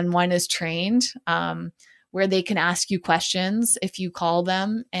 911 is trained, where they can ask you questions if you call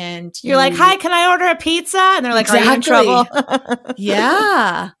them, and you're like, "Hi, can I order a pizza?" And they're like, exactly. "Are you in trouble?"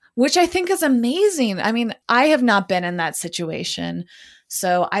 Yeah. Which I think is amazing. I mean, I have not been in that situation,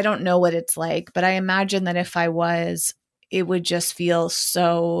 so I don't know what it's like, but I imagine that if I was, it would just feel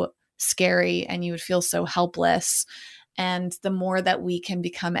so scary and you would feel so helpless. And the more that we can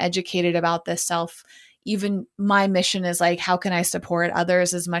become educated about this self, even my mission is like, how can I support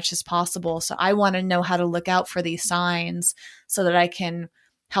others as much as possible? So I want to know how to look out for these signs so that I can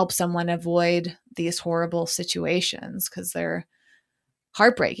help someone avoid these horrible situations, because they're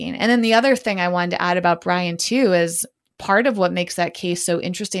heartbreaking. And then the other thing I wanted to add about Brian too is part of what makes that case so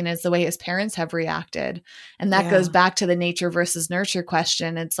interesting is the way his parents have reacted. And that goes back to the nature versus nurture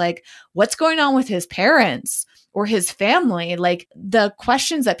question. It's like, what's going on with his parents or his family? Like the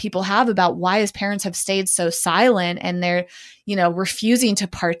questions that people have about why his parents have stayed so silent and they're, refusing to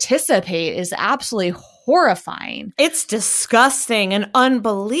participate is absolutely horrifying. It's disgusting and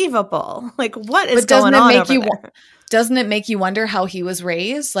unbelievable. Like, what is going on over there? Doesn't it make you wonder how he was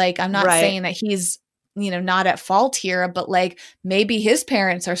raised? Like, I'm not saying that he's, not at fault here, but like maybe his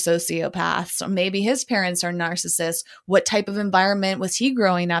parents are sociopaths, or maybe his parents are narcissists. What type of environment was he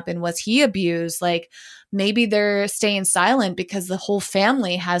growing up in? Was he abused? Like maybe they're staying silent because the whole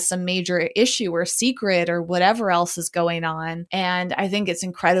family has some major issue or secret or whatever else is going on. And I think it's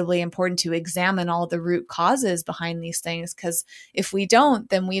incredibly important to examine all the root causes behind these things, because if we don't,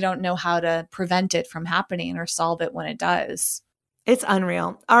 then we don't know how to prevent it from happening or solve it when it does. It's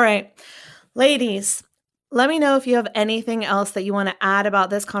unreal. All right. Ladies, let me know if you have anything else that you want to add about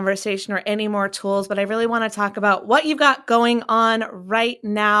this conversation or any more tools, but I really want to talk about what you've got going on right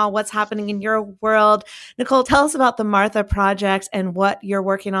now, what's happening in your world. Nicole, tell us about the Martha Project and what you're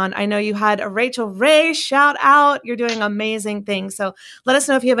working on. I know you had a Rachel Ray shout out. You're doing amazing things. So let us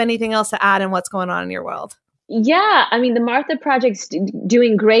know if you have anything else to add and what's going on in your world. Yeah, I mean, the Martha Project's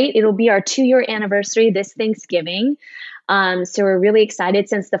doing great. It'll be our 2-year anniversary this Thanksgiving. So we're really excited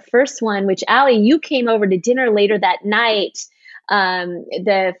since the first one, which Allie, you came over to dinner later that night,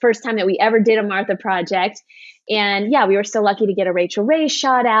 the first time that we ever did a Martha Project. And yeah, we were so lucky to get a Rachel Ray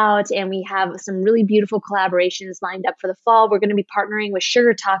shout out, and we have some really beautiful collaborations lined up for the fall. We're going to be partnering with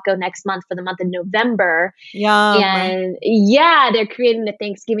Sugar Taco next month for the month of November. Yum. And yeah, they're creating the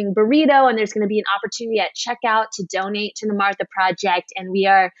Thanksgiving burrito, and there's going to be an opportunity at checkout to donate to the Martha Project. And we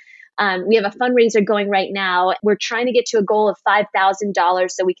have a fundraiser going right now. We're trying to get to a goal of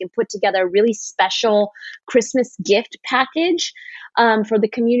 $5,000 so we can put together a really special Christmas gift package for the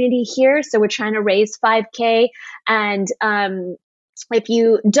community here. So we're trying to raise $5,000. And if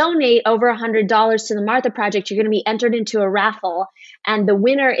you donate over $100 to the Martha Project, you're going to be entered into a raffle. And the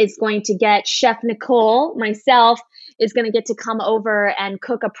winner is going to get Chef Nicole, myself, is going to get to come over and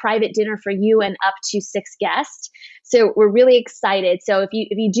cook a private dinner for you and up to 6 guests. So we're really excited. So if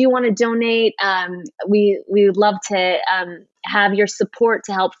you do want to donate, we would love to have your support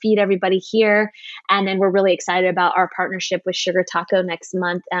to help feed everybody here. And then we're really excited about our partnership with Sugar Taco next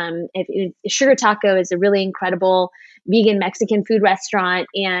month. Sugar Taco is a really incredible vegan Mexican food restaurant,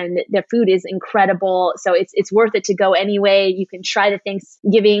 and the food is incredible. So it's worth it to go anyway. You can try the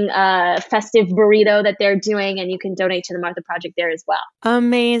Thanksgiving festive burrito that they're doing, and you can donate to the Martha Project there as well.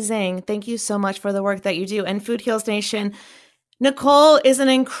 Amazing. Thank you so much for the work that you do. And Food Heals Nation, Nicole is an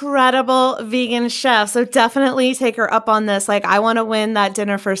incredible vegan chef. So definitely take her up on this. Like, I want to win that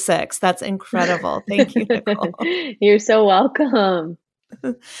dinner for 6. That's incredible. Thank you, Nicole. You're so welcome.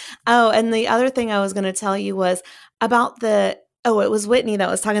 Oh, and the other thing I was going to tell you was about it was Whitney that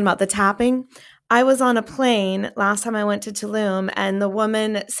was talking about the tapping. I was on a plane last time I went to Tulum, and the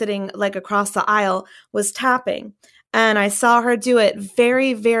woman sitting like across the aisle was tapping. And I saw her do it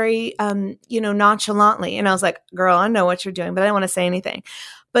very, very, nonchalantly. And I was like, girl, I know what you're doing, but I didn't want to say anything.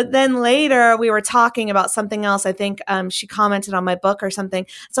 But then later we were talking about something else. I think she commented on my book or something.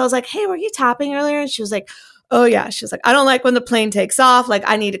 So I was like, hey, were you tapping earlier? And she was like, oh yeah. She was like, I don't like when the plane takes off. Like,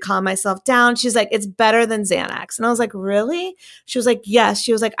 I need to calm myself down. She's like, it's better than Xanax. And I was like, really? She was like, yes.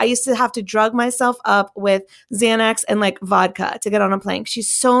 She was like, I used to have to drug myself up with Xanax and like vodka to get on a plane.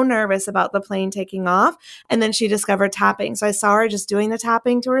 She's so nervous about the plane taking off. And then she discovered tapping. So I saw her just doing the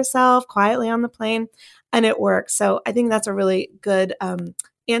tapping to herself quietly on the plane, and it worked. So I think that's a really good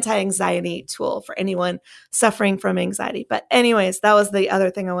anti-anxiety tool for anyone suffering from anxiety. But anyways, that was the other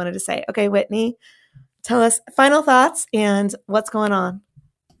thing I wanted to say. Okay, Whitney, tell us final thoughts and what's going on.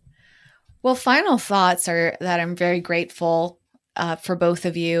 Well, final thoughts are that I'm very grateful for both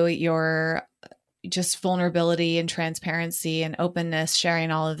of you, your just vulnerability and transparency and openness.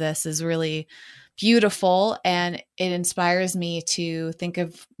 Sharing all of this is really beautiful, and it inspires me to think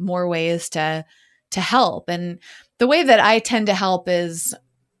of more ways to help. And the way that I tend to help is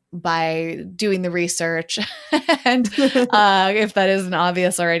by doing the research and if that isn't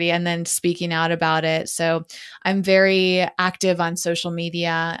obvious already, and then speaking out about it. So I'm very active on social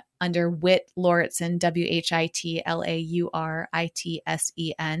media under Whit Lauritsen,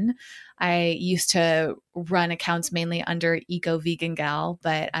 WHITLAURITSEN. I used to run accounts mainly under Eco Vegan Gal,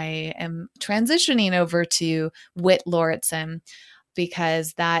 but I am transitioning over to Whit Lauritsen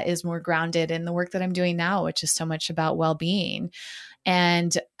because that is more grounded in the work that I'm doing now, which is so much about well-being.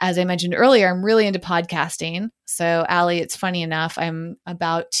 And as I mentioned earlier, I'm really into podcasting. So Allie, it's funny enough, I'm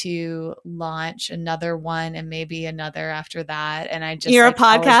about to launch another one and maybe another after that. And I just— You're a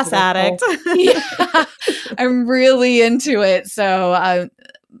podcast addict. Yeah, I'm really into it. So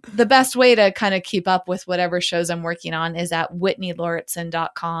the best way to kind of keep up with whatever shows I'm working on is at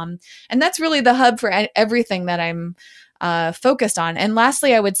WhitneyLauritsen.com. And that's really the hub for everything that I'm focused on. And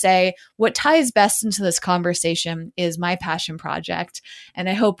lastly, I would say what ties best into this conversation is my passion project. And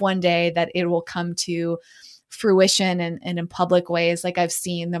I hope one day that it will come to fruition and in public ways, like I've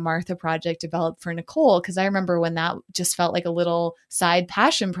seen the Martha Project develop for Nicole. Because I remember when that just felt like a little side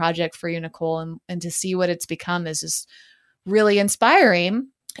passion project for you, Nicole, and to see what it's become is just really inspiring.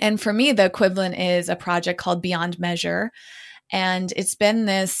 And for me, the equivalent is a project called Beyond Measure. And it's been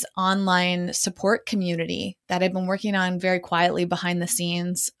this online support community that I've been working on very quietly behind the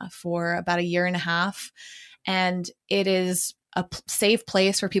scenes for about a year and a half. And it is a safe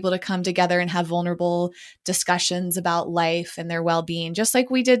place for people to come together and have vulnerable discussions about life and their well-being, just like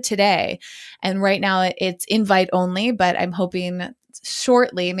we did today. And right now it's invite only, but I'm hoping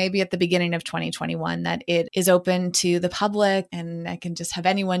shortly, maybe at the beginning of 2021, that it is open to the public and I can just have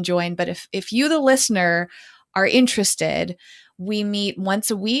anyone join. But if you, the listener, are interested, we meet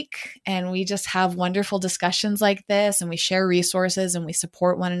once a week and we just have wonderful discussions like this, and we share resources and we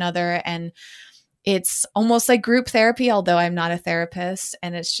support one another. And it's almost like group therapy, although I'm not a therapist.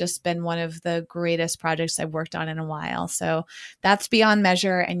 And it's just been one of the greatest projects I've worked on in a while. So that's Beyond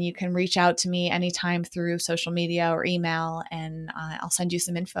Measure. And you can reach out to me anytime through social media or email, and I'll send you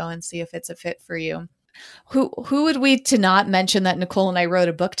some info and see if it's a fit for you. Who would we to not mention that Nicole and I wrote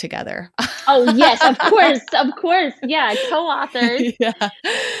a book together? Oh, yes, of course. Yeah, co-authors.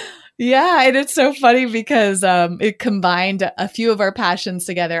 Yeah, and it's so funny because it combined a few of our passions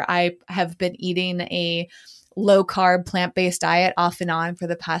together. I have been eating a low-carb, plant-based diet off and on for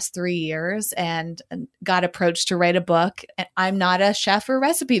the past 3 years and got approached to write a book. And I'm not a chef or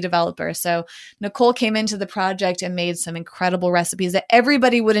recipe developer. So Nicole came into the project and made some incredible recipes that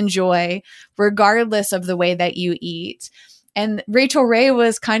everybody would enjoy, regardless of the way that you eat. And Rachel Ray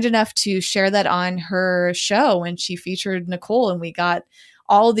was kind enough to share that on her show when she featured Nicole, and we got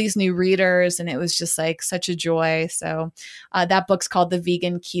all these new readers, and it was just like such a joy. So that book's called The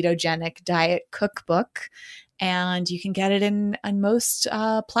Vegan Ketogenic Diet Cookbook, and you can get it on most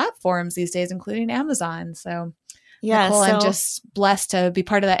platforms these days, including Amazon. So yeah, Nicole, I'm just blessed to be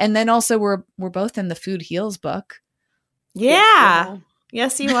part of that. And then also we're both in the Food Heals book. Yeah.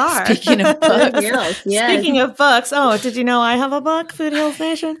 Yes, you are. Speaking of books. Yes. Speaking of books. Oh, did you know I have a book, Food Heals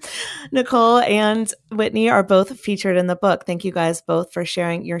Nation? Nicole and Whitney are both featured in the book. Thank you guys both for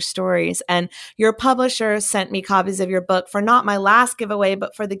sharing your stories. And your publisher sent me copies of your book for not my last giveaway,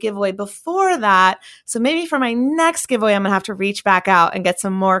 but for the giveaway before that. So maybe for my next giveaway, I'm going to have to reach back out and get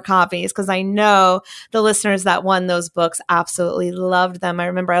some more copies, because I know the listeners that won those books absolutely loved them. I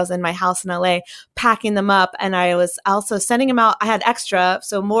remember I was in my house in LA packing them up, and I was also sending them out. I had extra.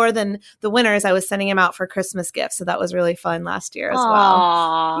 So more than the winners, I was sending them out for Christmas gifts. So that was really fun last year as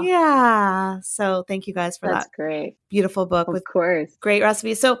well. Yeah. Yeah. So thank you guys for That's that great. beautiful book Of with course. great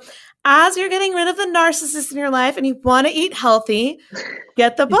recipes. So as you're getting rid of the narcissist in your life and you want to eat healthy,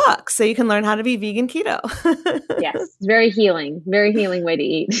 get the book so you can learn how to be vegan keto. Yes, it's very healing way to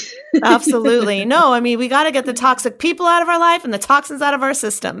eat. Absolutely. No, I mean, we got to get the toxic people out of our life and the toxins out of our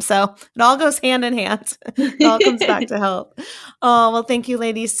system. So it all goes hand in hand. It all comes back to health. Oh, well, thank you,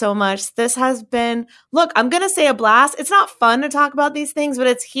 ladies, so much. This has been, look, I'm going to say a blast. It's not fun to talk about these things, but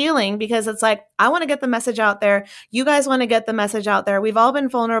it's healing because it's like, I want to get the message out there. You guys want to get the message out there. We've all been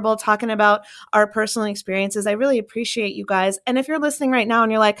vulnerable talking about our personal experiences. I really appreciate you guys. And if you're listening right now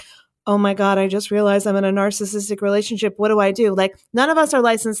and you're like, oh my God, I just realized I'm in a narcissistic relationship. What do I do? Like, none of us are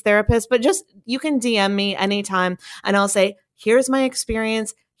licensed therapists, but just, you can DM me anytime and I'll say, here's my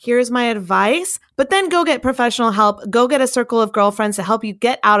experience. Here's my advice, but then go get professional help. Go get a circle of girlfriends to help you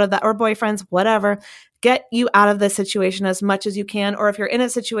get out of that, or boyfriends, whatever, get you out of this situation as much as you can. Or if you're in a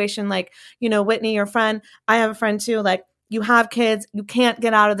situation like, Whitney, your friend, I have a friend too, like you have kids, you can't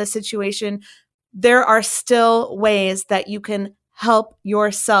get out of the situation. There are still ways that you can help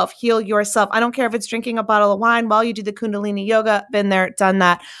yourself, heal yourself. I don't care if it's drinking a bottle of wine while you do the Kundalini yoga, been there, done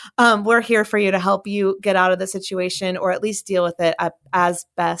that. We're here for you to help you get out of the situation or at least deal with it as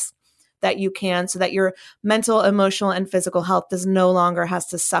best that you can so that your mental, emotional, and physical health does no longer has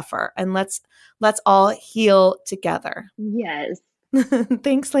to suffer. And let's all heal together. Yes.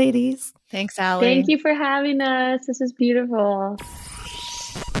 Thanks, ladies. Thanks, Allie. Thank you for having us. This is beautiful.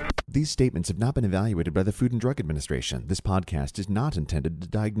 These statements have not been evaluated by the Food and Drug Administration. This podcast is not intended to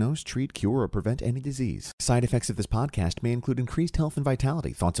diagnose, treat, cure, or prevent any disease. Side effects of this podcast may include increased health and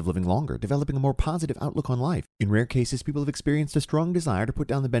vitality, thoughts of living longer, developing a more positive outlook on life. In rare cases, people have experienced a strong desire to put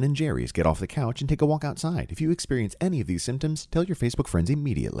down the Ben & Jerry's, get off the couch, and take a walk outside. If you experience any of these symptoms, tell your Facebook friends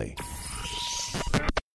immediately.